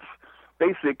mills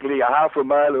basically a half a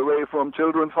mile away from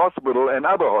Children's Hospital and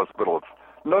other hospitals.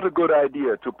 Not a good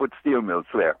idea to put steel mills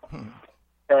there.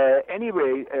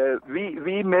 Anyway,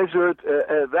 we measured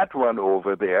that one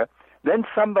over there. Then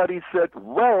somebody said,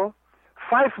 well,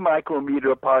 5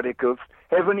 micrometer particles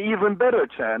have an even better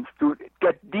chance to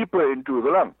get deeper into the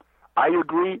lung. I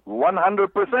agree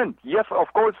 100%. Yes,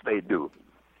 of course they do.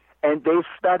 And they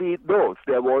studied those.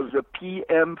 There was a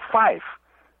PM5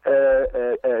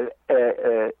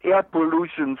 air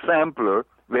pollution sampler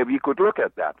where we could look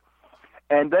at that.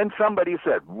 And then somebody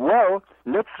said, well,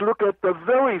 let's look at the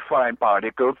very fine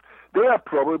particles. They are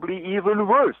probably even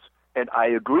worse. And I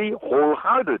agree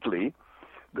wholeheartedly.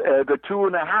 The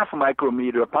 2.5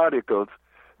 micrometer particles,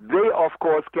 they, of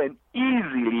course, can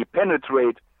easily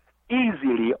penetrate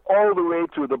all the way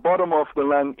to the bottom of the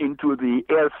lung into the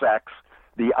air sacs,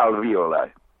 the alveoli.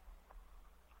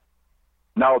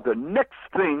 Now, the next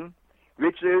thing,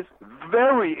 which is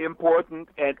very important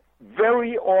and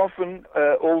very often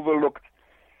overlooked,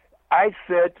 I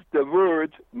said the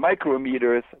word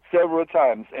micrometers several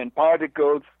times, and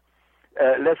particles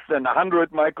less than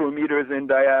 100 micrometers in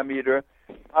diameter,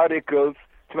 particles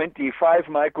 25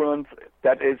 microns,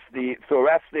 that is the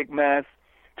thoracic mass,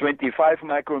 25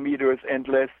 micrometers and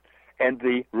less, and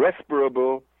the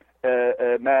respirable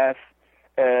mass,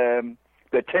 the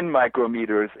 10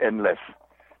 micrometers and less.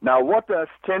 Now, what does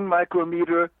 10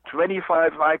 micrometer,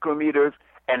 25 micrometers,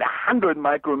 and 100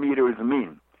 micrometers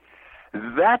mean?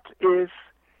 That is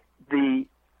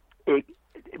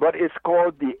what is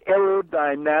called the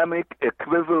aerodynamic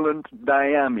equivalent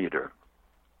diameter.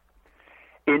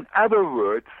 In other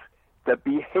words, the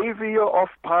behavior of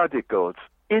particles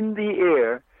in the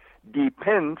air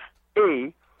depends,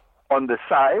 A, on the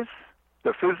size,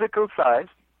 the physical size,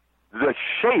 the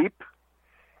shape,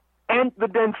 and the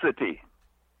density.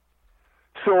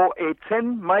 So a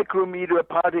 10 micrometer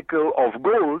particle of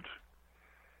gold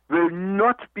will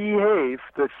not behave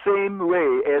the same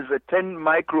way as a 10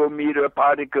 micrometer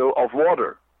particle of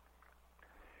water.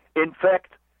 In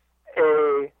fact,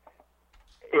 a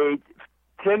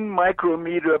 10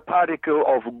 micrometer particle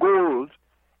of gold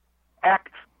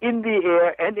acts in the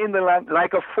air and in the land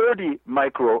like a 40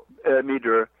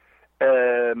 micrometer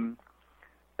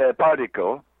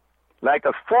particle, like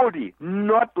a 40,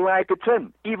 not like a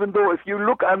 10, even though if you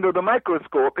look under the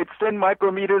microscope, it's 10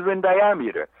 micrometers in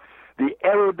diameter. The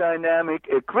aerodynamic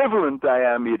equivalent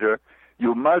diameter,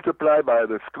 you multiply by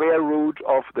the square root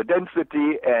of the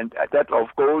density, and that of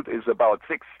gold is about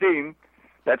 16.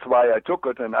 That's why I took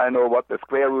it, and I know what the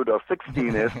square root of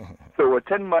 16 is. So a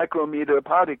 10 micrometer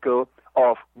particle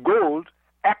of gold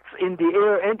acts in the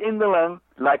air and in the lung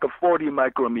like a 40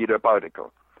 micrometer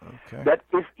particle. Okay. That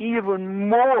is even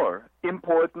more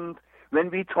important when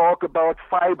we talk about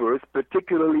fibers,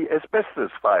 particularly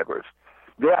asbestos fibers.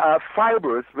 There are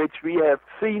fibers which we have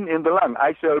seen in the lung.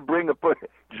 I shall bring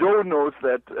Joe knows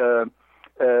that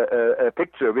a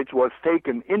picture which was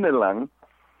taken in the lung,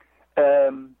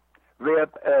 where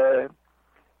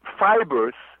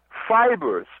fibers,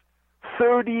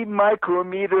 30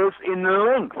 micrometers in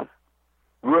length,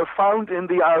 were found in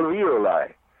the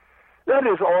alveoli. That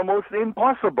is almost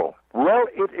impossible. Well,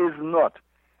 it is not.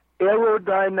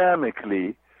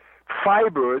 Aerodynamically,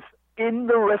 fibers in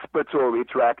the respiratory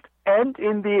tract and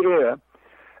in the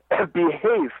air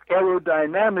behave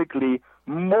aerodynamically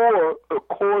more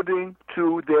according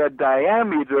to their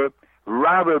diameter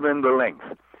rather than the length.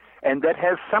 And that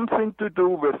has something to do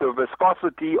with the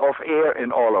viscosity of air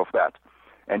and all of that.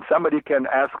 And somebody can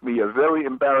ask me a very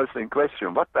embarrassing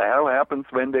question. What the hell happens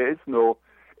when there is no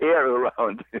air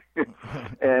around?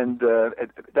 And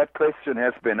that question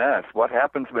has been asked. What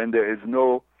happens when there is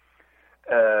no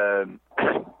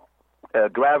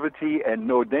gravity and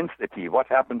no density? What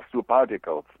happens to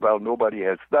particles? Well, nobody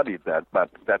has studied that, but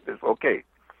that is okay.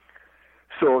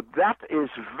 So that is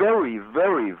very,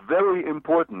 very, very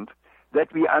important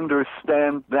that we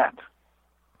understand that.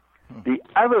 The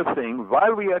other thing,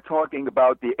 while we are talking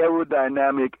about the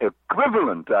aerodynamic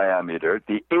equivalent diameter,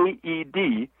 the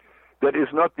AED, that is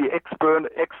not the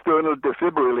external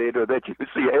defibrillator that you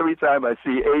see every time I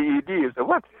see AED. I say,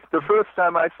 what? The first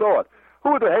time I saw it.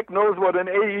 Who the heck knows what an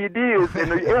AED is in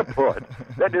the airport?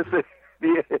 That is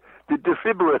the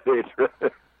defibrillator.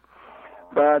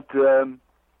 But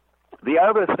the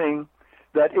other thing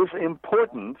that is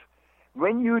important,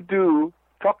 when you do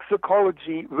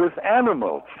toxicology with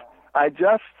animals, I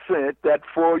just said that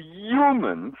for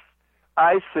humans,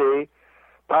 I say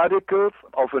particles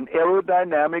of an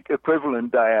aerodynamic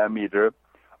equivalent diameter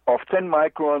of 10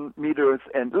 micrometers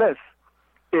and less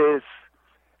is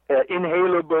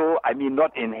inhalable, I mean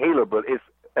not inhalable, is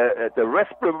the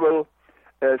respirable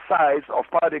size of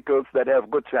particles that have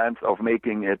good chance of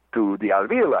making it to the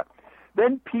alveoli.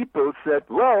 Then people said,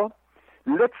 well,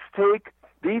 let's take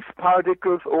these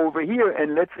particles over here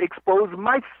and let's expose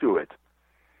mice to it.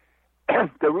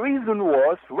 The reason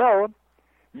was, well,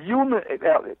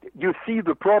 you see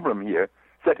the problem here,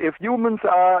 that if humans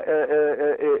are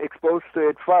exposed to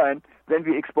it, fine, then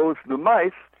we expose the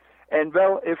mice, and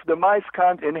well, if the mice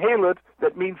can't inhale it,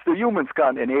 that means the humans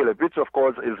can't inhale it, which of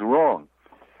course is wrong.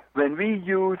 When we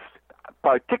used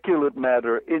particulate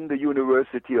matter in the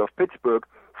University of Pittsburgh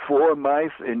for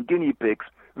mice and guinea pigs,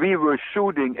 we were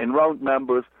shooting in round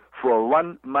numbers for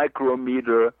 1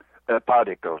 micrometer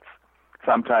particles.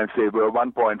 Sometimes they were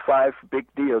 1.5, big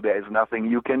deal, there is nothing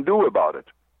you can do about it.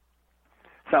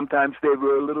 Sometimes they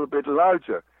were a little bit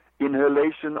larger.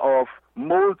 Inhalation of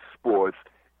mold spores,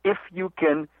 if you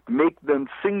can make them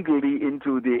singly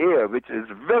into the air, which is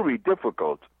very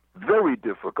difficult,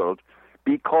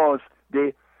 because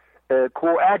they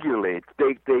coagulate.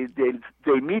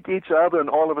 They meet each other, and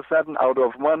all of a sudden out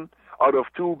of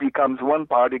two becomes one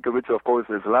particle, which of course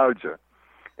is larger.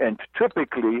 And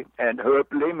typically, and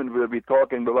Herb Lehman will be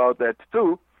talking about that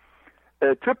too,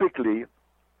 typically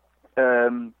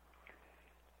the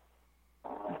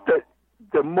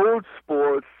mold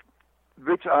spores,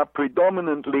 which are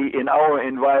predominantly in our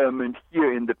environment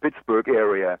here in the Pittsburgh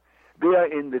area, they are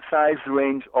in the size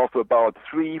range of about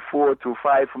 3, 4 to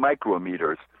 5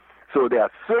 micrometers. So they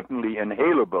are certainly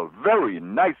inhalable, very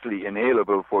nicely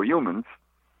inhalable for humans.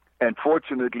 And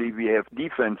fortunately, we have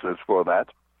defenses for that.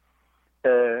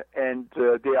 And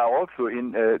they are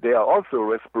also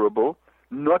respirable,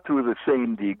 not to the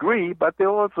same degree, but they're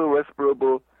also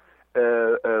respirable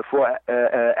for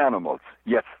animals.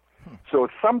 Yes. So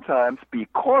sometimes,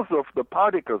 because of the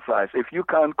particle size, if you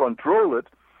can't control it,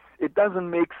 it doesn't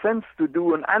make sense to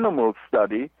do an animal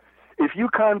study. If you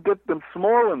can't get them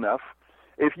small enough,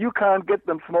 if you can't get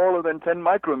them smaller than 10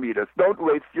 micrometers, don't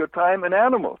waste your time in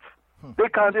animals. They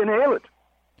can't inhale it.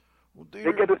 Well,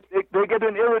 They get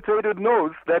an irritated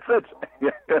nose. That's it.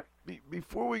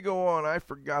 Before we go on, I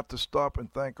forgot to stop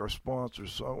and thank our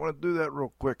sponsors, so I want to do that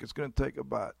real quick. It's going to take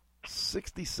about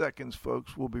 60 seconds,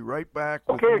 folks. We'll be right back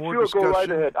with more discussion. Go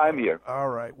right ahead. I'm here. All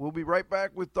right. We'll be right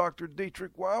back with Dr.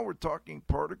 Dietrich Weil. We're talking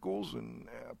particles and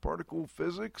particle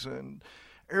physics and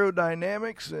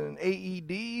aerodynamics and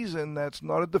AEDs, and that's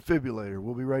not a defibrillator.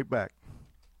 We'll be right back.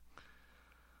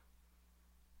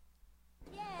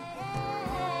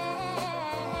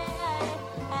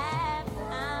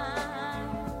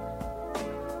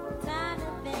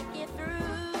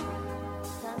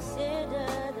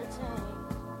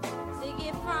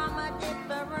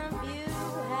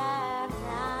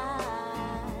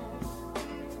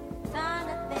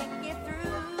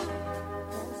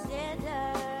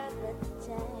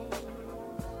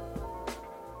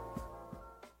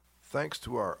 Thanks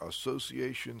to our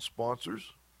association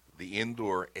sponsors. The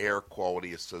Indoor Air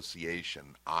Quality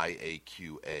Association,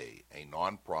 IAQA, a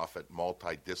nonprofit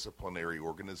multidisciplinary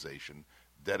organization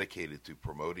dedicated to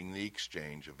promoting the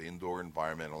exchange of indoor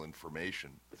environmental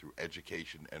information through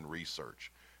education and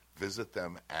research. Visit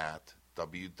them at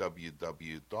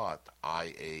www.iaqa.org.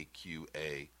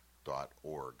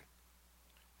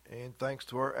 And thanks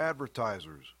to our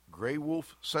advertisers, Grey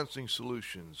Wolf Sensing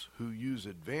Solutions, who use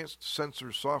advanced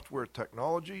sensor software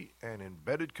technology and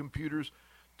embedded computers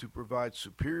to provide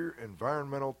superior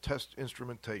environmental test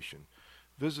instrumentation.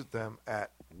 Visit them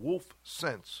at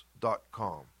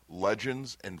wolfsense.com.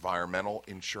 Legends Environmental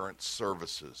Insurance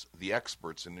Services, the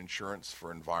experts in insurance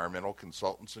for environmental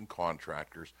consultants and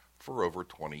contractors for over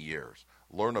 20 years.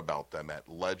 Learn about them at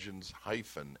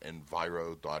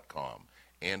legends-enviro.com.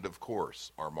 And, of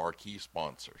course, our marquee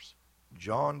sponsors.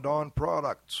 John Don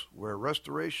Products, where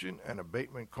restoration and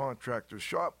abatement contractors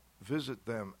shop. Visit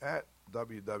them at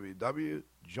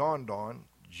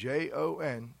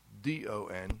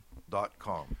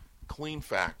www.jondon.com. Clean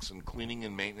Facts and Cleaning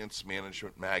and Maintenance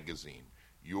Management Magazine,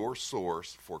 your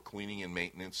source for cleaning and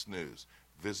maintenance news.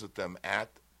 Visit them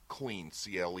at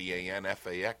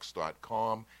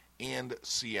cleanfax.com and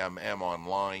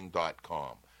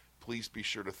cmmonline.com. Please be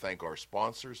sure to thank our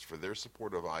sponsors for their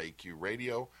support of IAQ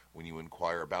Radio when you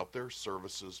inquire about their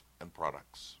services and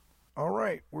products. All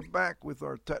right, we're back with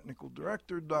our technical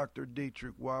director, Dr.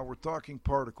 Dietrich Weil. We're talking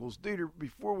particles. Dieter,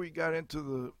 before we got into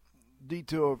the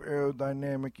detail of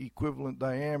aerodynamic equivalent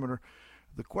diameter,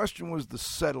 the question was the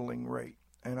settling rate,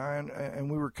 and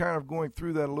we were kind of going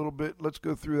through that a little bit. Let's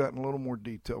go through that in a little more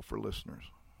detail for listeners.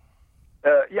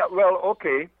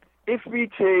 Okay. If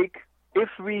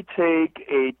we take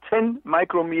a 10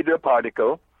 micrometer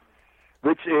particle,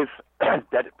 which is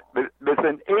that with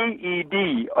an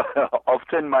AED of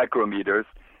 10 micrometers,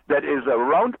 that is a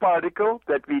round particle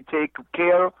that we take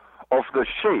care of the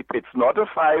shape. It's not a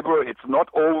fiber, it's not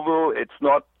oval, it's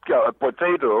not a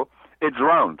potato, it's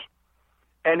round.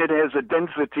 And it has a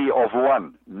density of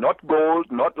 1, not gold,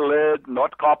 not lead,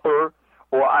 not copper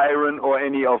or iron or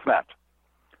any of that.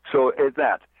 So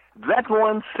that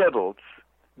one settles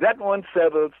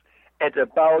at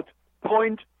about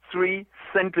 0.3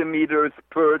 centimeters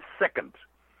per second.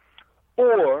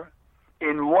 Or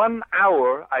in 1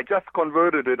 hour, I just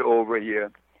converted it over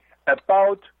here,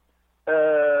 about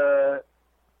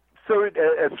 3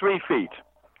 feet.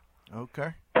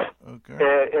 Okay.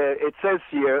 It says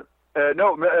here,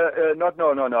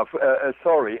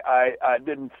 sorry, I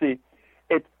didn't see.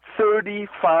 It's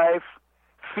 35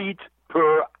 feet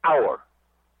per hour.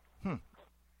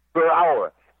 Per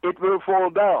hour. It will fall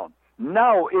down.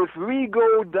 Now, if we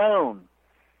go down,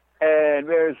 and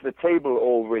where's the table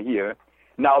over here?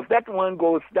 Now, that one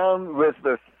goes down with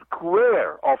the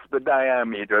square of the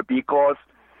diameter because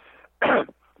the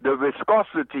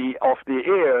viscosity of the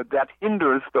air that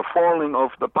hinders the falling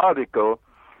of the particle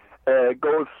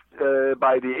goes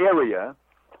by the area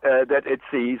that it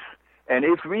sees. And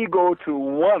if we go to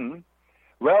 1,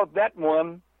 well, that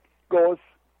one goes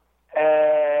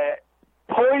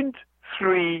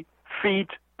 0.3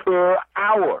 feet per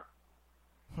hour.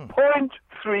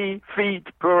 0.3 feet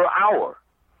per hour.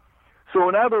 So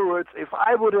in other words, if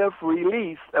I would have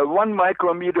released a 1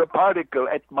 micrometer particle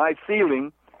at my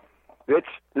ceiling, which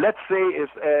let's say is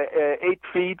 8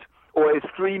 feet or is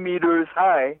 3 meters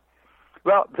high,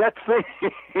 well, that thing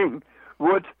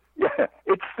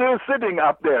it's still sitting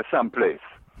up there someplace.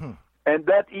 And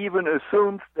that even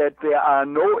assumes that there are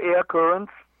no air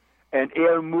currents and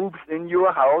air moves in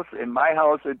your house. In my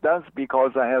house it does,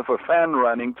 because I have a fan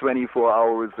running 24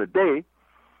 hours a day.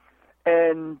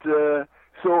 And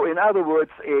so in other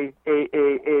words, a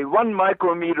 1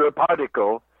 micrometer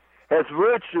particle has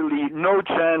virtually no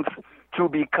chance to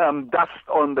become dust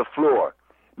on the floor.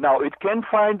 Now, it can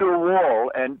find a wall,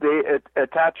 and they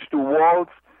attach to walls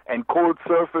and cold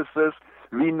surfaces.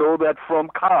 We know that from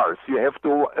cars. You have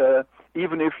to,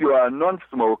 even if you are a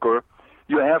non-smoker,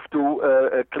 you have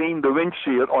to clean the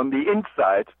windshield on the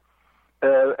inside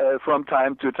from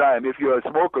time to time. If you're a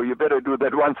smoker, you better do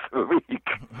that once a week,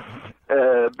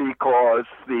 because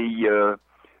the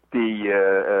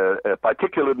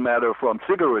particulate matter from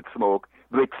cigarette smoke,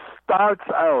 which starts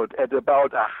out at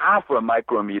about a half a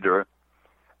micrometer,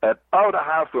 but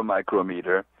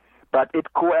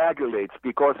it coagulates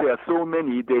because there are so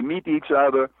many. They meet each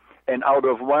other, and out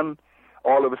of one,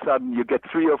 all of a sudden you get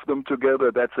 3 of them together.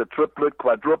 That's a triplet,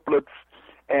 quadruplets,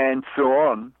 and so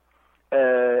on.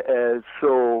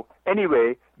 So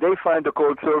anyway, they find a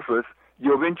cold surface,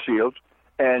 your windshield,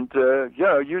 and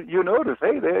you notice,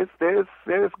 hey,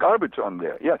 there's garbage on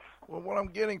there. Yes. Well, what I'm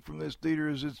getting from this,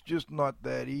 Dieter, is it's just not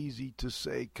that easy to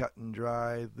say cut and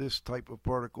dry. This type of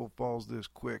particle falls this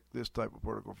quick. This type of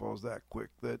particle falls that quick.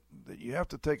 That you have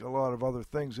to take a lot of other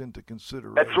things into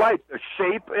consideration. That's right. The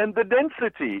shape and the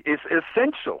density is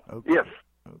essential. Okay. Yes.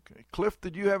 Okay. Cliff,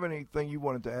 did you have anything you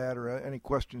wanted to add or any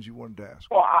questions you wanted to ask?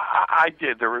 Well, I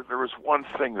did. There was one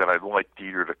thing that I'd like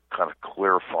Dieter to kind of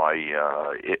clarify,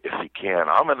 if he can.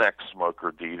 I'm an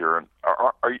ex-smoker, Dieter, and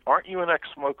aren't you an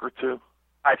ex-smoker too?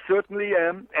 I certainly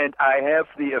am, and I have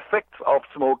the effects of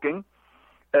smoking,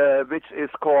 which is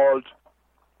called,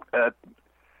 well,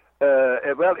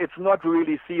 it's not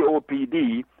really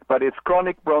COPD, but it's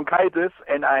chronic bronchitis,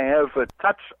 and I have a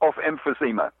touch of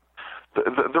emphysema.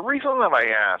 The reason that I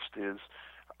asked is,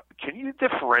 can you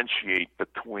differentiate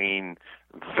between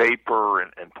vapor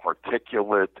and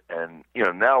particulate? And,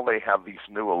 now they have these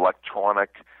new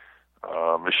electronic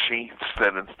machines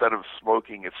that instead of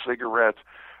smoking a cigarette,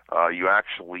 you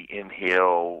actually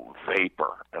inhale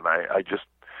vapor. And I just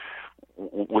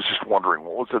was just wondering,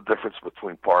 what was the difference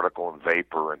between particle and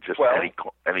vapor, and just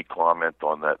any comment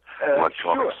on that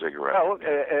electronic cigarette? Well,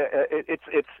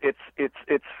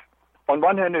 it's on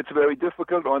one hand, it's very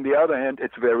difficult. On the other hand,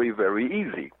 it's very, very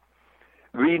easy.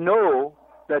 We know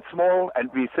that small, and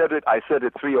I said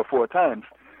it 3 or 4 times,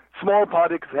 small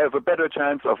particles have a better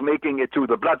chance of making it to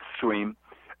the bloodstream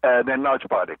than large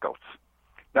particles.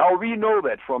 Now, we know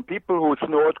that from people who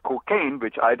snort cocaine,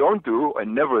 which I don't do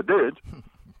and never did,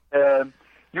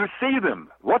 you see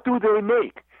them. What do they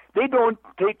make? They don't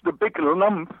take the big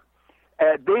lump.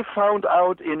 They found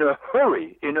out in a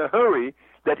hurry,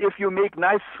 that if you make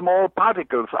nice small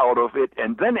particles out of it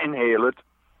and then inhale it,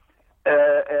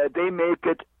 they make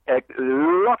it a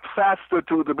lot faster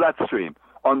to the bloodstream.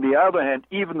 On the other hand,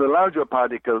 even the larger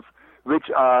particles,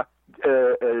 which are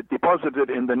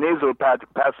deposited in the nasal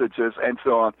passages and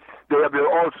so on, they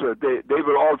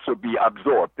will also be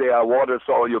absorbed. They are water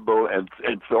soluble and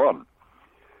so on.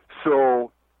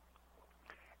 So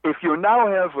if you now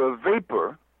have a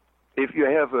vapor,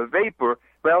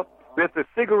 well, with the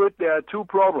cigarette there are 2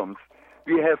 problems.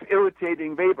 We have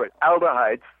irritating vapor,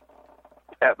 aldehydes.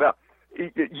 Well,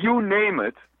 you name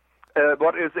it.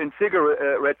 What is in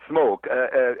cigarette smoke?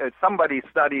 Somebody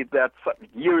studied that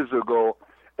years ago.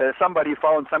 Somebody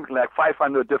found something like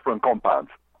 500 different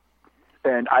compounds,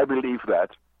 and I believe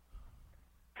that.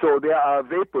 So there are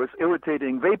vapors,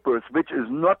 irritating vapors, which is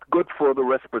not good for the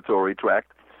respiratory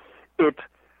tract. It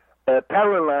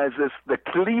paralyzes the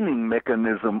cleaning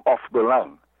mechanism of the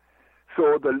lung.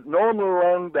 So the normal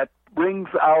lung that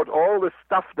brings out all the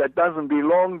stuff that doesn't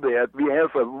belong there, we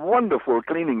have a wonderful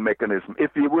cleaning mechanism.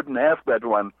 If we wouldn't have that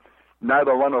one,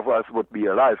 neither one of us would be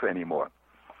alive anymore.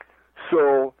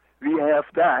 So we have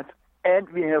that, and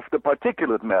we have the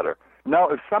particulate matter. Now,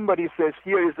 if somebody says,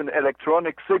 here is an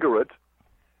electronic cigarette,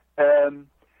 I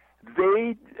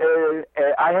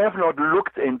have not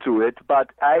looked into it,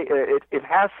 but it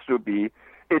has to be.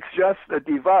 It's just a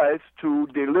device to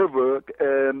deliver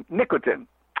nicotine.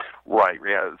 Right,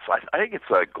 yeah. I think it's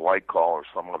a glycol or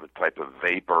some other type of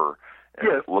vapor. And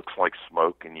yes. It looks like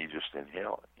smoke, and you just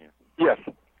inhale it. Yeah. Yes.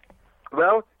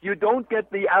 Well, you don't get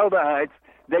the aldehydes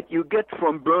that you get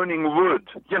from burning wood,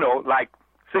 like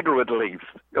cigarette leaves,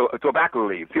 tobacco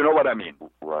leaves. You know what I mean?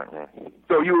 Right.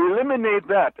 So you eliminate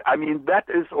that. I mean, that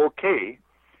is okay.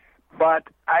 But,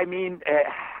 I mean,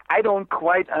 I don't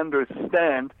quite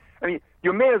understand. I mean,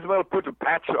 you may as well put a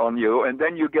patch on you, and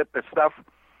then you get the stuff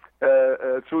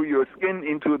through your skin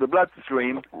into the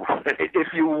bloodstream.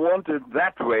 If you want it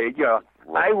that way,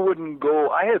 I wouldn't go.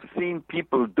 I have seen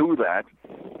people do that,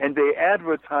 and they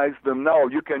advertise them now.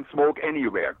 You can smoke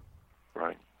anywhere.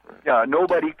 Right. Yeah,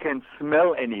 nobody can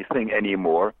smell anything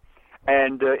anymore,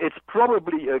 and it's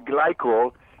probably a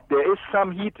glycol. There is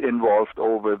some heat involved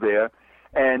over there,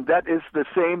 and that is the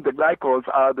same. The glycols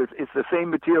it's the same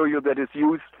material that is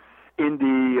used in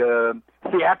the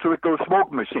theatrical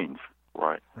smoke machines.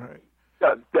 Right.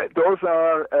 Those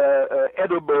are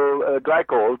edible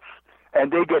glycols,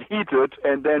 and they get heated,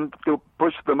 and then to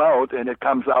push them out, and it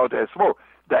comes out as smoke.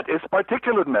 That is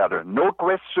particulate matter, no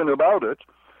question about it,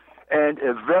 and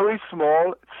a very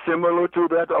small, similar to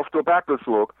that of tobacco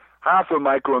smoke, 0.5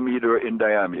 micrometer in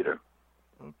diameter.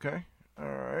 Okay. All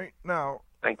right. Now,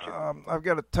 thank you. I've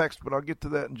got a text, but I'll get to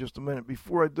that in just a minute.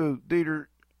 Before I do, Dieter,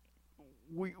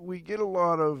 we get a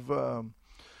lot of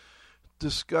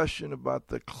discussion about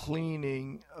the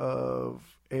cleaning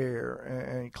of air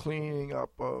and cleaning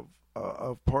up of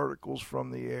particles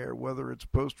from the air, whether it's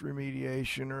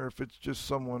post-remediation or if it's just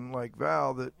someone like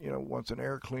Val that wants an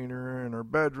air cleaner in her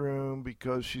bedroom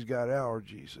because she's got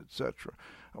allergies, etc.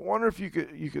 I wonder if you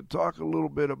could talk a little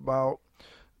bit about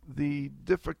the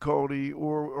difficulty,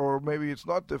 or maybe it's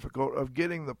not difficult, of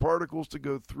getting the particles to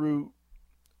go through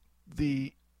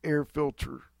the air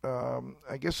filter.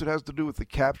 I guess it has to do with the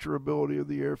capturability of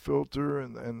the air filter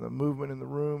and the movement in the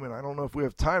room, and I don't know if we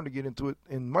have time to get into it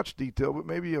in much detail, but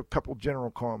maybe a couple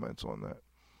general comments on that.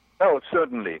 Oh,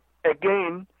 certainly.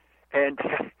 Again, and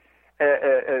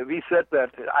we said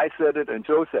that, I said it and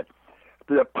Joe said,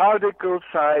 the particle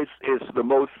size is the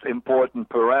most important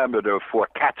parameter for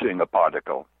catching a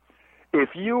particle.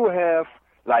 If you have,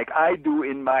 like I do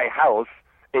in my house,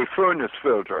 a furnace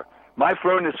filter, my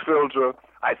furnace filter,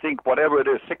 I think whatever it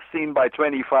is, 16 by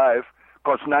 25,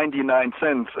 costs 99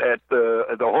 cents at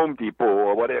the Home Depot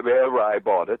or wherever I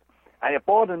bought it. I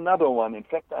bought another one. In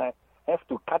fact, I have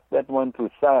to cut that one to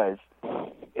size.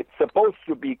 It's supposed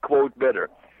to be, quote, better.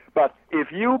 But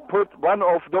if you put one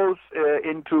of those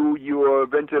into your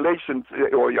ventilation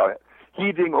or your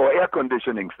heating or air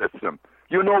conditioning system,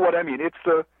 you know what I mean. It's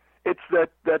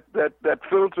that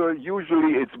filter.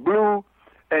 Usually it's blue,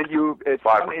 and it's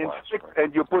 1-inch thick,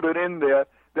 and you put it in there.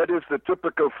 That is the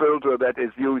typical filter that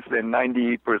is used in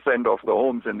 90% of the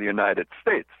homes in the United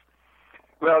States.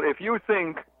 Well, if you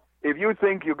think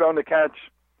you're going to catch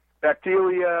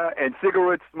bacteria and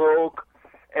cigarette smoke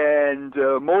and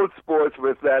mold spores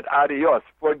with that, adios,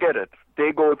 forget it.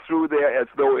 They go through there as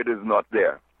though it is not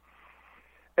there.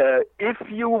 If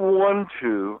you want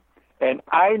to, and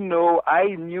I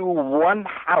knew one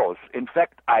house, in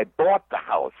fact, I bought the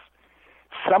house.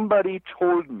 Somebody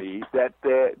told me that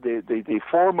the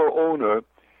former owner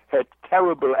had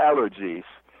terrible allergies,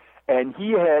 and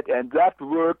that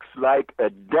works like a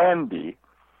dandy,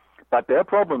 but there are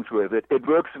problems with it. It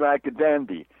works like a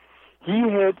dandy. He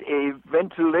had a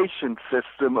ventilation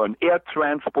system, an air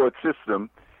transport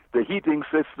system, the heating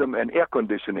system and air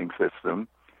conditioning system.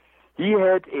 He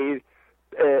had a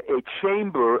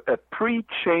chamber, a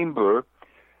pre-chamber,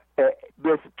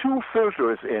 with 2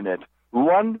 filters in it.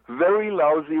 One very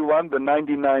lousy one, the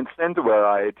 99-cent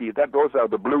variety. Those are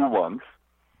the blue ones.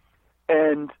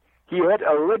 And he had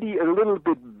already a little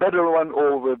bit better one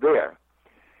over there.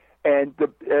 And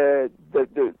the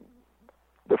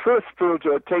first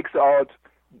filter takes out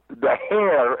the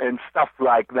hair and stuff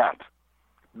like that.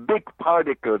 Big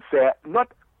particles. They're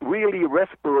not really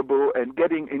respirable and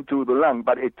getting into the lung,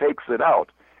 but it takes it out.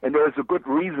 And there's a good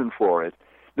reason for it.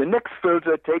 The next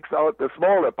filter takes out the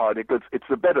smaller particles. It's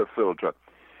a better filter.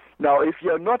 Now, if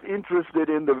you're not interested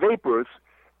in the vapors,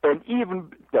 and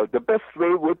even the best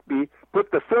way would be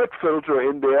put the third filter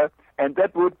in there, and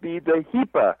that would be the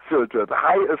HEPA filter, the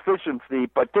high-efficiency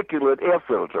particulate air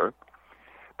filter.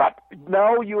 But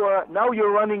now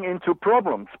you're running into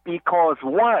problems. Because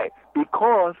why?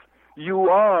 Because you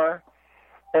are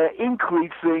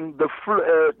increasing the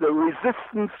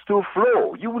resistance to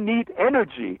flow. You need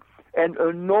energy. And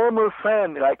a normal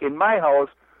fan, like in my house,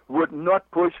 would not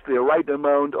push the right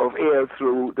amount of air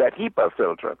through that HEPA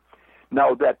filter.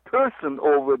 Now, that person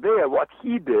over there, what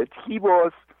he did, he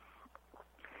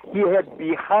had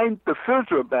behind the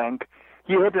filter bank,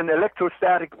 he had an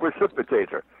electrostatic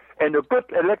precipitator. And a good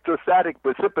electrostatic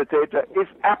precipitator is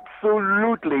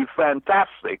absolutely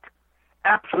fantastic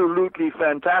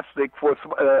for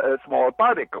small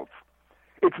particles.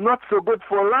 It's not so good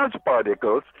for large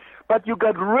particles, but you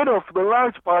got rid of the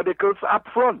large particles up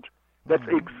front. That's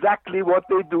exactly what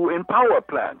they do in power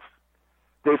plants.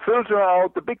 They filter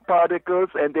out the big particles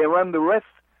and they run the rest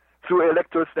through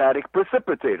electrostatic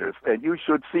precipitators. And you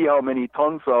should see how many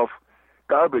tons of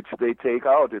garbage they take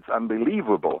out. It's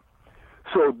unbelievable.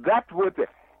 So that would,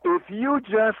 if you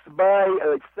just buy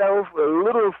yourself a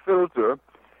little filter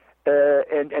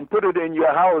and put it in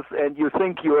your house, and you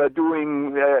think you are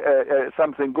doing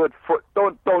something good,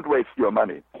 don't waste your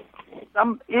money.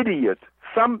 Some idiot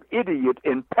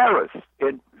in Paris,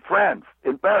 in France,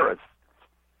 in Paris,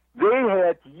 they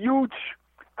had huge,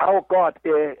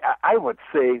 I would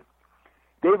say,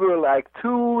 they were like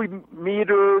 2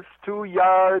 meters, 2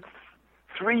 yards,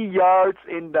 3 yards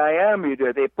in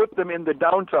diameter. They put them in the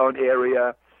downtown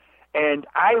area, and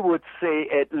I would say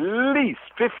at least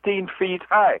 15 feet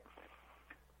high.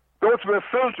 Those were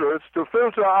filters to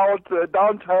filter out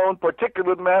downtown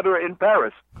particulate matter in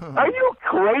Paris. Are you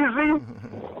crazy?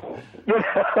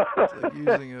 It's like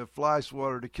using a fly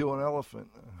swatter to kill an elephant.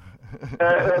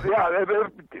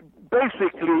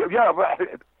 Basically,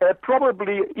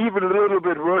 probably even a little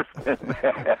bit worse than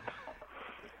that.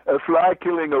 A fly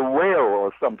killing a whale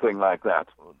or something like that.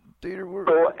 Dieter,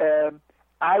 so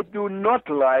I do not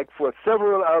like, for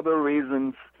several other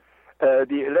reasons,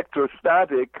 the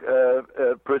electrostatic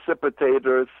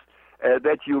precipitators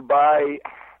that you buy.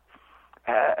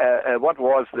 What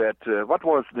was that? What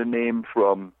was the name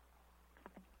from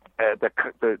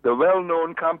the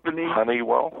well-known company?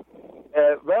 Honeywell.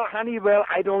 Well, Honeywell,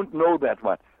 I don't know that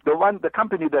one. The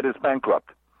company that is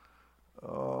bankrupt.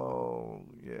 Oh,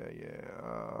 yeah.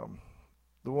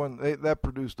 The one that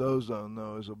produced ozone,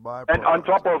 though, is a byproduct. And on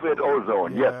top of it,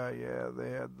 ozone, yes. Yeah. They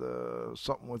had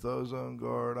something with ozone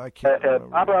guard. I can't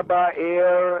remember. Ababa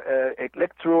Air,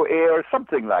 Electro Air,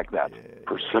 something like that. Yeah.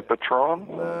 Precipitron?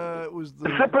 It was the...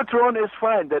 Precipitron is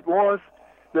fine. The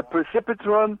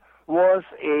Precipitron was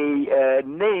a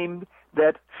name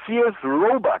that Sears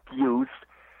Roebuck used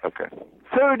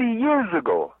 30 years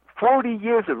ago. 40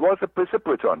 years it was a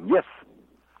Precipitron, yes.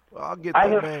 Well, I'll get that I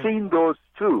have name. seen those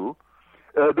too.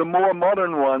 The more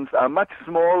modern ones are much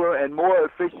smaller and more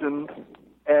efficient,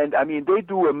 and I mean, they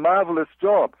do a marvelous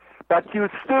job. But you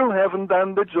still haven't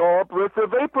done the job with the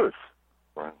vapors.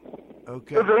 Right.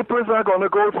 Okay. The vapors are going to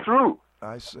go through.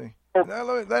 I see. Oh,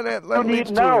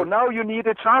 Now you need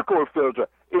a charcoal filter.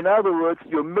 In other words,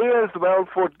 you may as well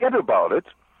forget about it.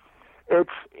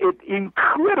 It's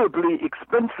incredibly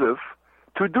expensive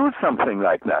to do something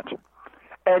like that.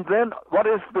 And then what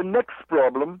is the next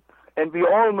problem? And we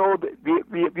all know,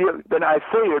 when I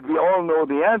say it, we all know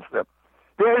the answer.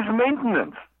 There is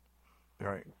maintenance.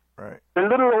 Right. The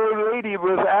little old lady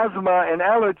with asthma and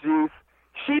allergies,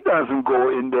 she doesn't go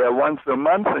in there once a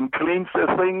month and cleans the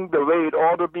thing the way it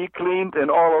ought to be cleaned and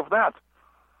all of that.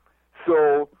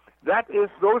 So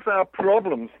those are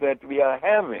problems that we are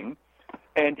having.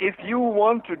 And if you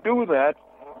want to do that,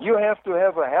 you have to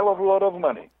have a hell of a lot of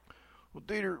money. Well,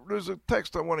 Dieter, there's a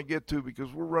text I want to get to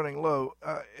because we're running low.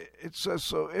 It says,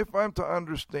 so if I'm to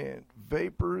understand,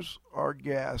 vapors are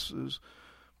gases,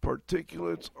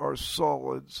 particulates are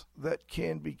solids that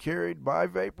can be carried by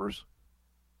vapors?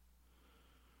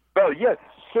 Well, yes,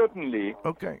 certainly.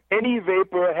 Okay. Any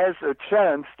vapor has a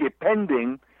chance,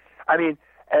 depending. I mean,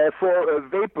 for a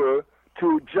vapor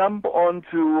to jump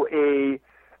onto a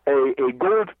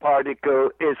gold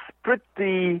particle is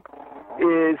pretty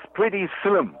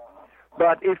slim.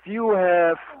 But if you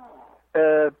have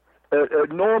a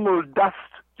normal dust,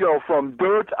 from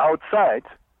dirt outside,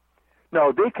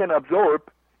 now they can absorb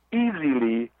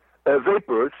easily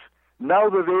vapors. Now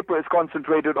the vapor is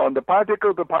concentrated on the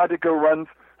particle. The particle runs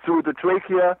through the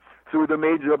trachea, through the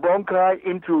major bronchi,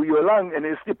 into your lung, and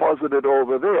is deposited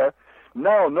over there.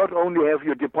 Now, not only have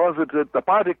you deposited the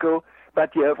particle,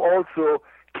 but you have also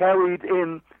carried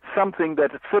in something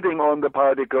that is sitting on the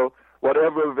particle,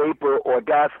 whatever vapor or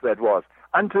gas that was.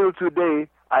 Until today,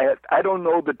 I don't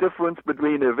know the difference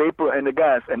between a vapor and a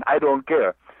gas, and I don't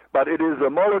care. But it is a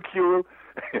molecule.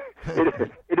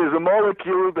 it is a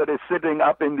molecule that is sitting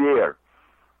up in the air.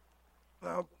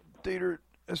 Now, Dieter,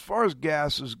 as far as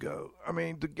gases go, I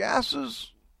mean, the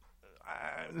gases,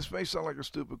 this may sound like a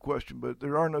stupid question, but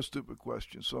there are no stupid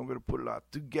questions, so I'm going to put it out.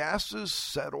 Do gases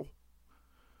settle?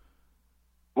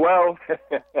 Well,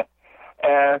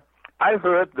 I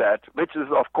heard that, which is,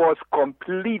 of course,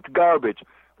 complete garbage.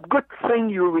 Good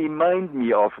thing you remind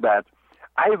me of that.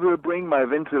 I will bring my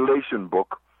ventilation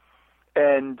book,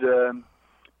 and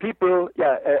people,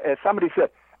 somebody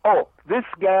said, oh, this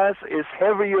gas is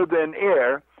heavier than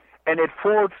air, and it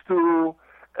falls to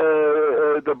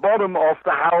the bottom of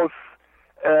the house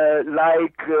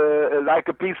like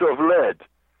a piece of lead.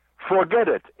 Forget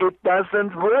it. It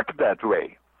doesn't work that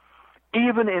way,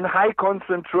 even in high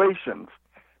concentrations.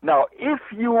 Now, if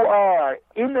you are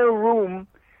in a room,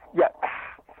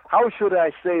 how should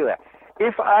I say that?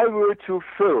 If I were to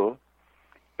fill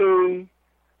a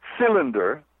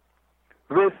cylinder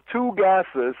with two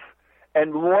gases,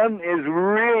 and one is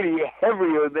really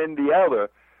heavier than the other.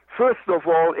 First of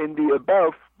all, in the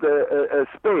above the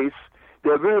space,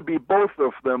 there will be both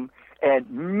of them, and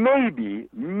maybe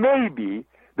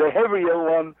the heavier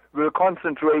one will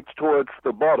concentrate towards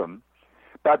the bottom.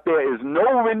 But there is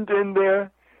no wind in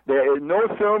there. There is no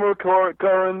thermal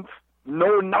currents.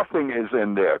 No nothing is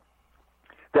in there.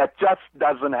 That just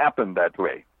doesn't happen that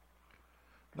way.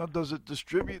 Now, does it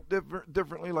distribute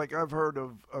differently? Like I've heard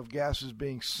of gases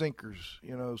being sinkers,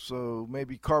 so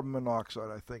maybe carbon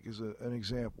monoxide, I think, is an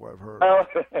example I've heard of.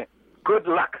 Good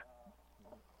luck.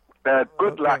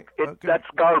 Good luck. That's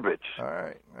garbage. All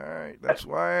right. That's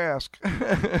why I ask.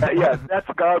 Yes, that's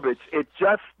garbage. It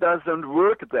just doesn't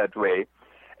work that way.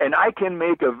 And I can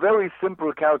make a very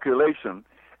simple calculation,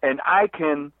 and I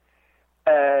can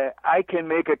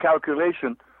make a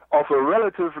calculation of a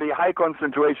relatively high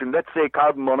concentration, let's say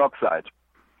carbon monoxide,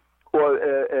 or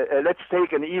let's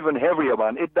take an even heavier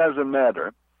one. It doesn't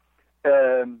matter.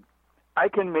 I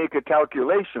can make a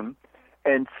calculation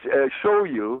and show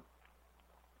you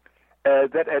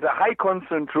that at a high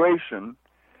concentration,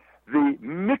 the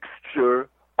mixture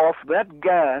of that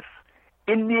gas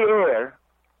in the air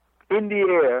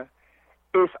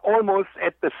is almost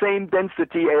at the same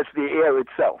density as the air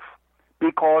itself,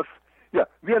 because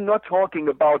we are not talking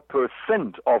about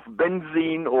percent of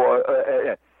benzene, or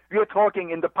we are talking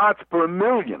in the parts per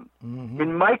million,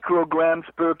 in micrograms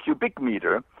per cubic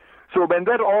meter. So when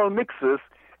that all mixes,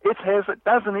 it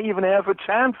doesn't even have a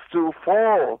chance to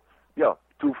fall, to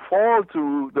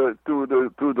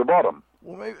the bottom.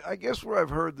 Well, maybe, I guess where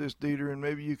I've heard this, Dieter, and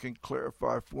maybe you can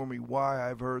clarify for me why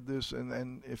I've heard this,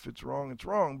 and if it's wrong, it's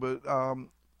wrong. But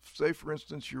say, for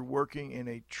instance, you're working in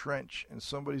a trench and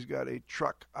somebody's got a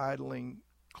truck idling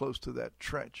close to that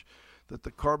trench, that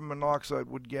the carbon monoxide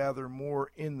would gather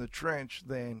more in the trench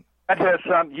than... That has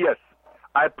yes.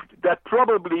 That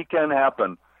probably can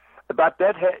happen. But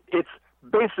it's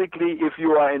basically if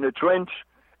you are in a trench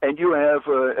and you have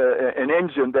an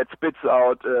engine that spits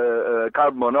out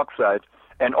carbon monoxide,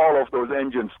 and all of those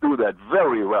engines do that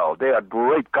very well. They are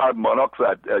great carbon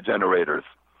monoxide generators.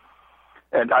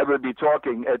 And I will be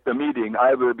talking at the meeting,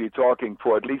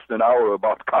 for at least an hour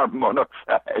about carbon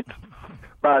monoxide.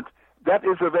 But that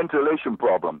is a ventilation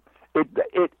problem.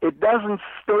 It doesn't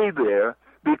stay there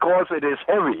because it is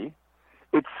heavy.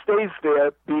 It stays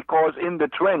there because in the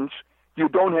trench, you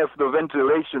don't have the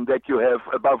ventilation that you have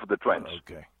above the trench.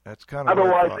 Okay, that's kind of...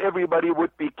 Otherwise, everybody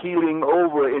would be keeling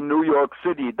over in New York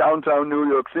City, downtown New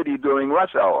York City during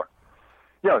rush hour.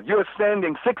 You're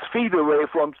standing 6 feet away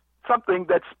from something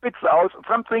that spits out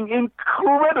something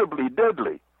incredibly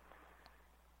deadly.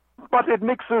 But it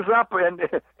mixes up, and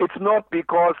it's not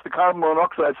because the carbon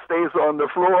monoxide stays on the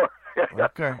floor,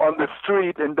 on the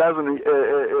street, and doesn't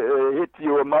hit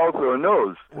your mouth or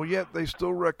nose. Well, yet they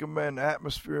still recommend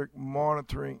atmospheric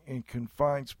monitoring in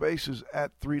confined spaces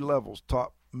at 3 levels,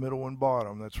 top, middle, and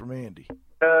bottom. That's from Andy.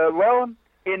 Well,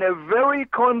 in a very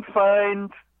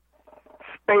confined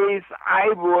space,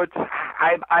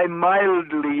 I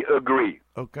mildly agree.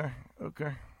 Okay.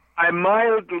 I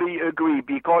mildly agree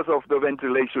because of the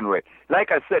ventilation rate.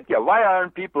 Like I said, why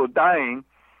aren't people dying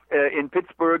in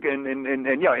Pittsburgh and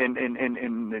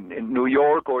in New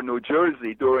York or New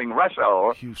Jersey during rush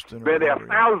hour, Houston, where there are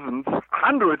thousands,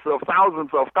 hundreds of thousands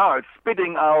of cars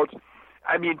spitting out,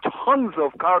 tons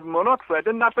of carbon monoxide,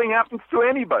 and nothing happens to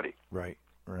anybody. Right.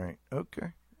 Okay.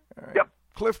 All right. Yep.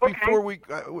 Cliff, before we,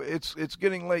 it's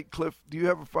getting late. Cliff, do you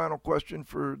have a final question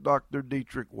for Dr.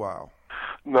 Dietrich Weil?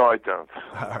 No, I don't.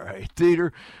 All right,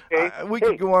 Dieter. We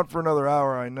could go on for another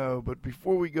hour, I know, but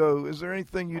before we go, is there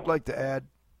anything you'd like to add?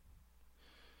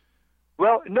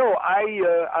 Well, no,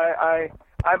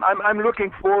 I'm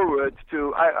looking forward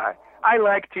to. I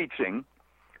like teaching.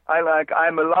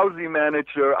 I'm a lousy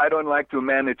manager. I don't like to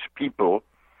manage people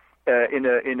in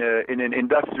an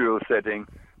industrial setting,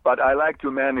 but I like to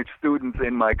manage students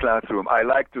in my classroom. I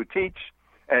like to teach,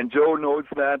 and Joe knows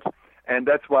that, and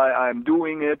that's why I'm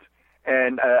doing it.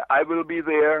 And I will be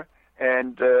there,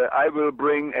 and I will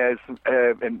bring,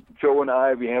 and Joe and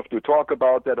I, we have to talk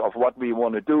about that, of what we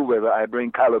want to do, whether I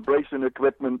bring calibration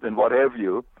equipment and what have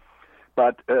you.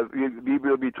 But we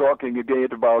will be talking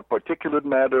again about particulate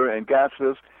matter and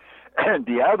gases. And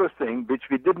the other thing, which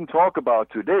we didn't talk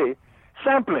about today,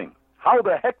 sampling. How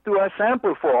the heck do I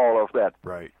sample for all of that?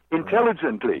 Right.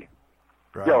 Intelligently.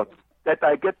 Right. That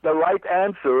I get the right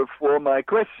answer for my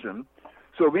question.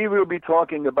 So we will be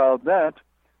talking about that.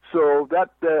 So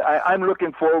that I'm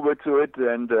looking forward to it,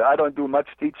 and I don't do much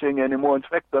teaching anymore. In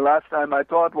fact, the last time I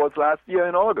taught was last year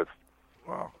in August.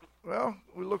 Wow. Well,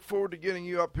 we look forward to getting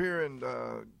you up here and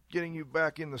getting you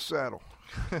back in the saddle.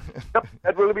 Yep,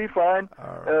 that will be fine.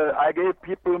 Right. I gave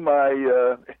people my,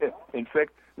 in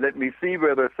fact, let me see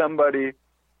whether somebody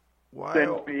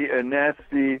sent me a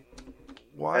nasty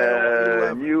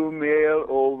new mail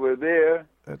over there.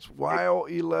 That's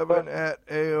Weil11 at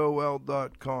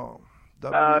AOL.com.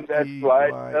 That's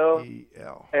right.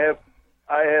 W-E-Y-E-L.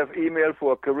 I have email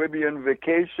for Caribbean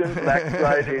vacation, Black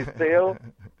Friday sale.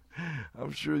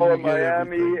 I'm sure for you get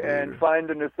Miami and find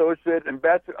an associate and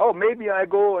bachelor. Oh, maybe I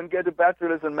go and get a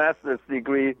bachelor's and master's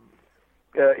degree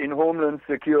in Homeland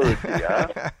Security.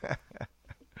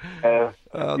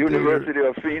 University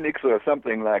of Phoenix or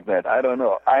something like that. I don't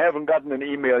know. I haven't gotten an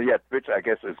email yet, which I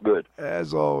guess is good.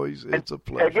 As always, it's a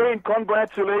pleasure. Again,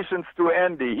 congratulations to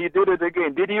Andy. He did it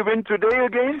again. Did he win today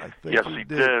again? Yes, he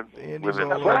did.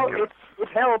 Well, it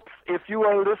helps if you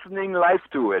are listening live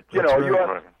to it. You know,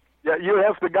 right. you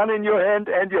have the gun in your hand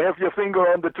and you have your finger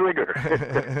on the trigger.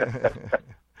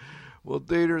 Well,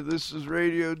 Dieter, this is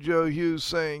Radio Joe Hughes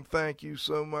saying thank you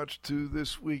so much to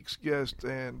this week's guest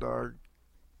and our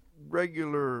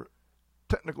regular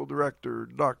technical director,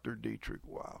 Dr. Dietrich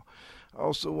Weil. I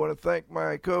also want to thank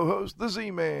my co-host, the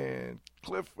Z-Man,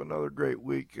 Cliff. Another great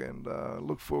week, and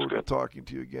look forward to talking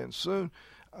to you again soon.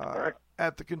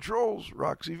 At the controls,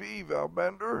 Roxy V, Val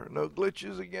Bender. No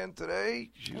glitches again today.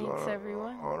 She's Thanks,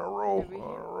 everyone. On a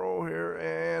roll here.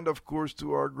 And, of course,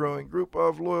 to our growing group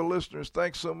of loyal listeners,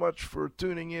 thanks so much for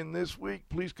tuning in this week.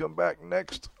 Please come back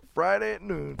next Friday at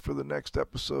noon for the next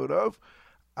episode of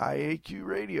IAQ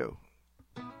Radio.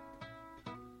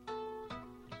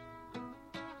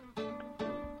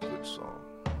 Good song.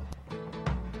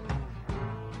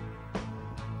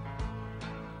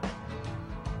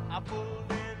 I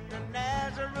pulled into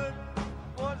Nazareth,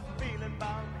 was feeling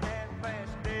about half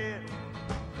past dead.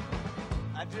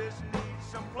 I just need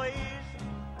some place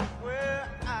where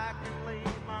I can lay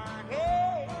my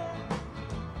head.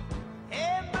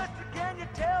 Hey, mister, can you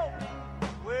tell me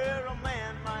where a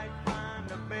man might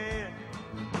find a bed?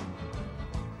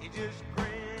 He just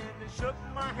grinned and shook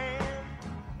my hand,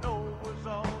 no was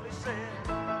all he said.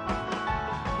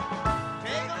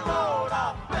 Take a load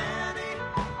off, Fanny.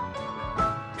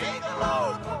 Take a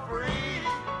load for free.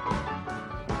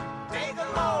 Take a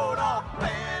load off,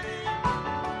 Fanny.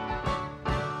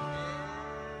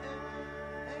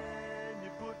 And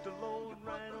you put the load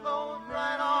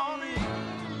right on me.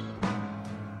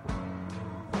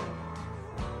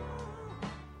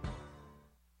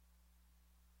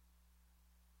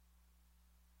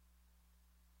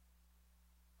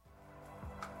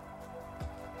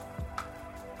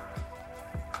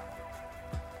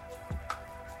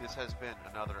 This has been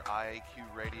another IAQ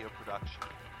Radio production.